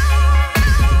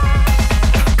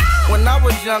 When I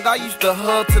was young, I used to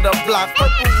hug to the block.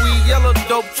 Purple weed, yellow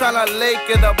dope, tryna lake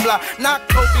at the block. Not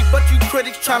Kobe, but you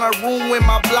critics tryna ruin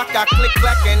my block. I click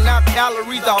clack and knock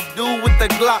calories off dude with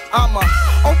the Glock. I'ma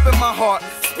open my heart,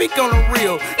 speak on the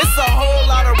real. It's a whole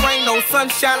lot of rain, no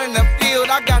sunshine in the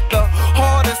field. I got the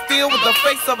heart of steel with the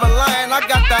face of a lion. I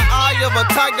got the eye of a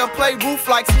tiger, play roof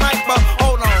like sniper.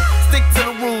 Hold on, stick to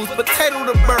the rules, potato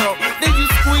the barrel. Then you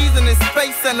squeeze in his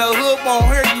face and the hood won't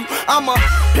hear you. I'm a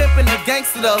pimpin' the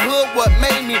gangster, the hood what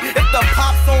made me. If the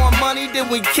pops on money, then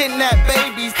we kidnap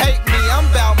babies. Hate me, I'm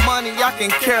about money, I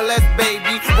can care less,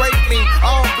 baby. Rape me,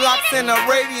 all blocks in a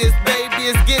radius,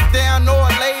 baby. It's get down or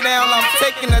lay down, I'm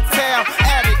taking a town.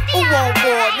 Addict, who want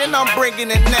war? Then I'm bringing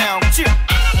it now. Cheer.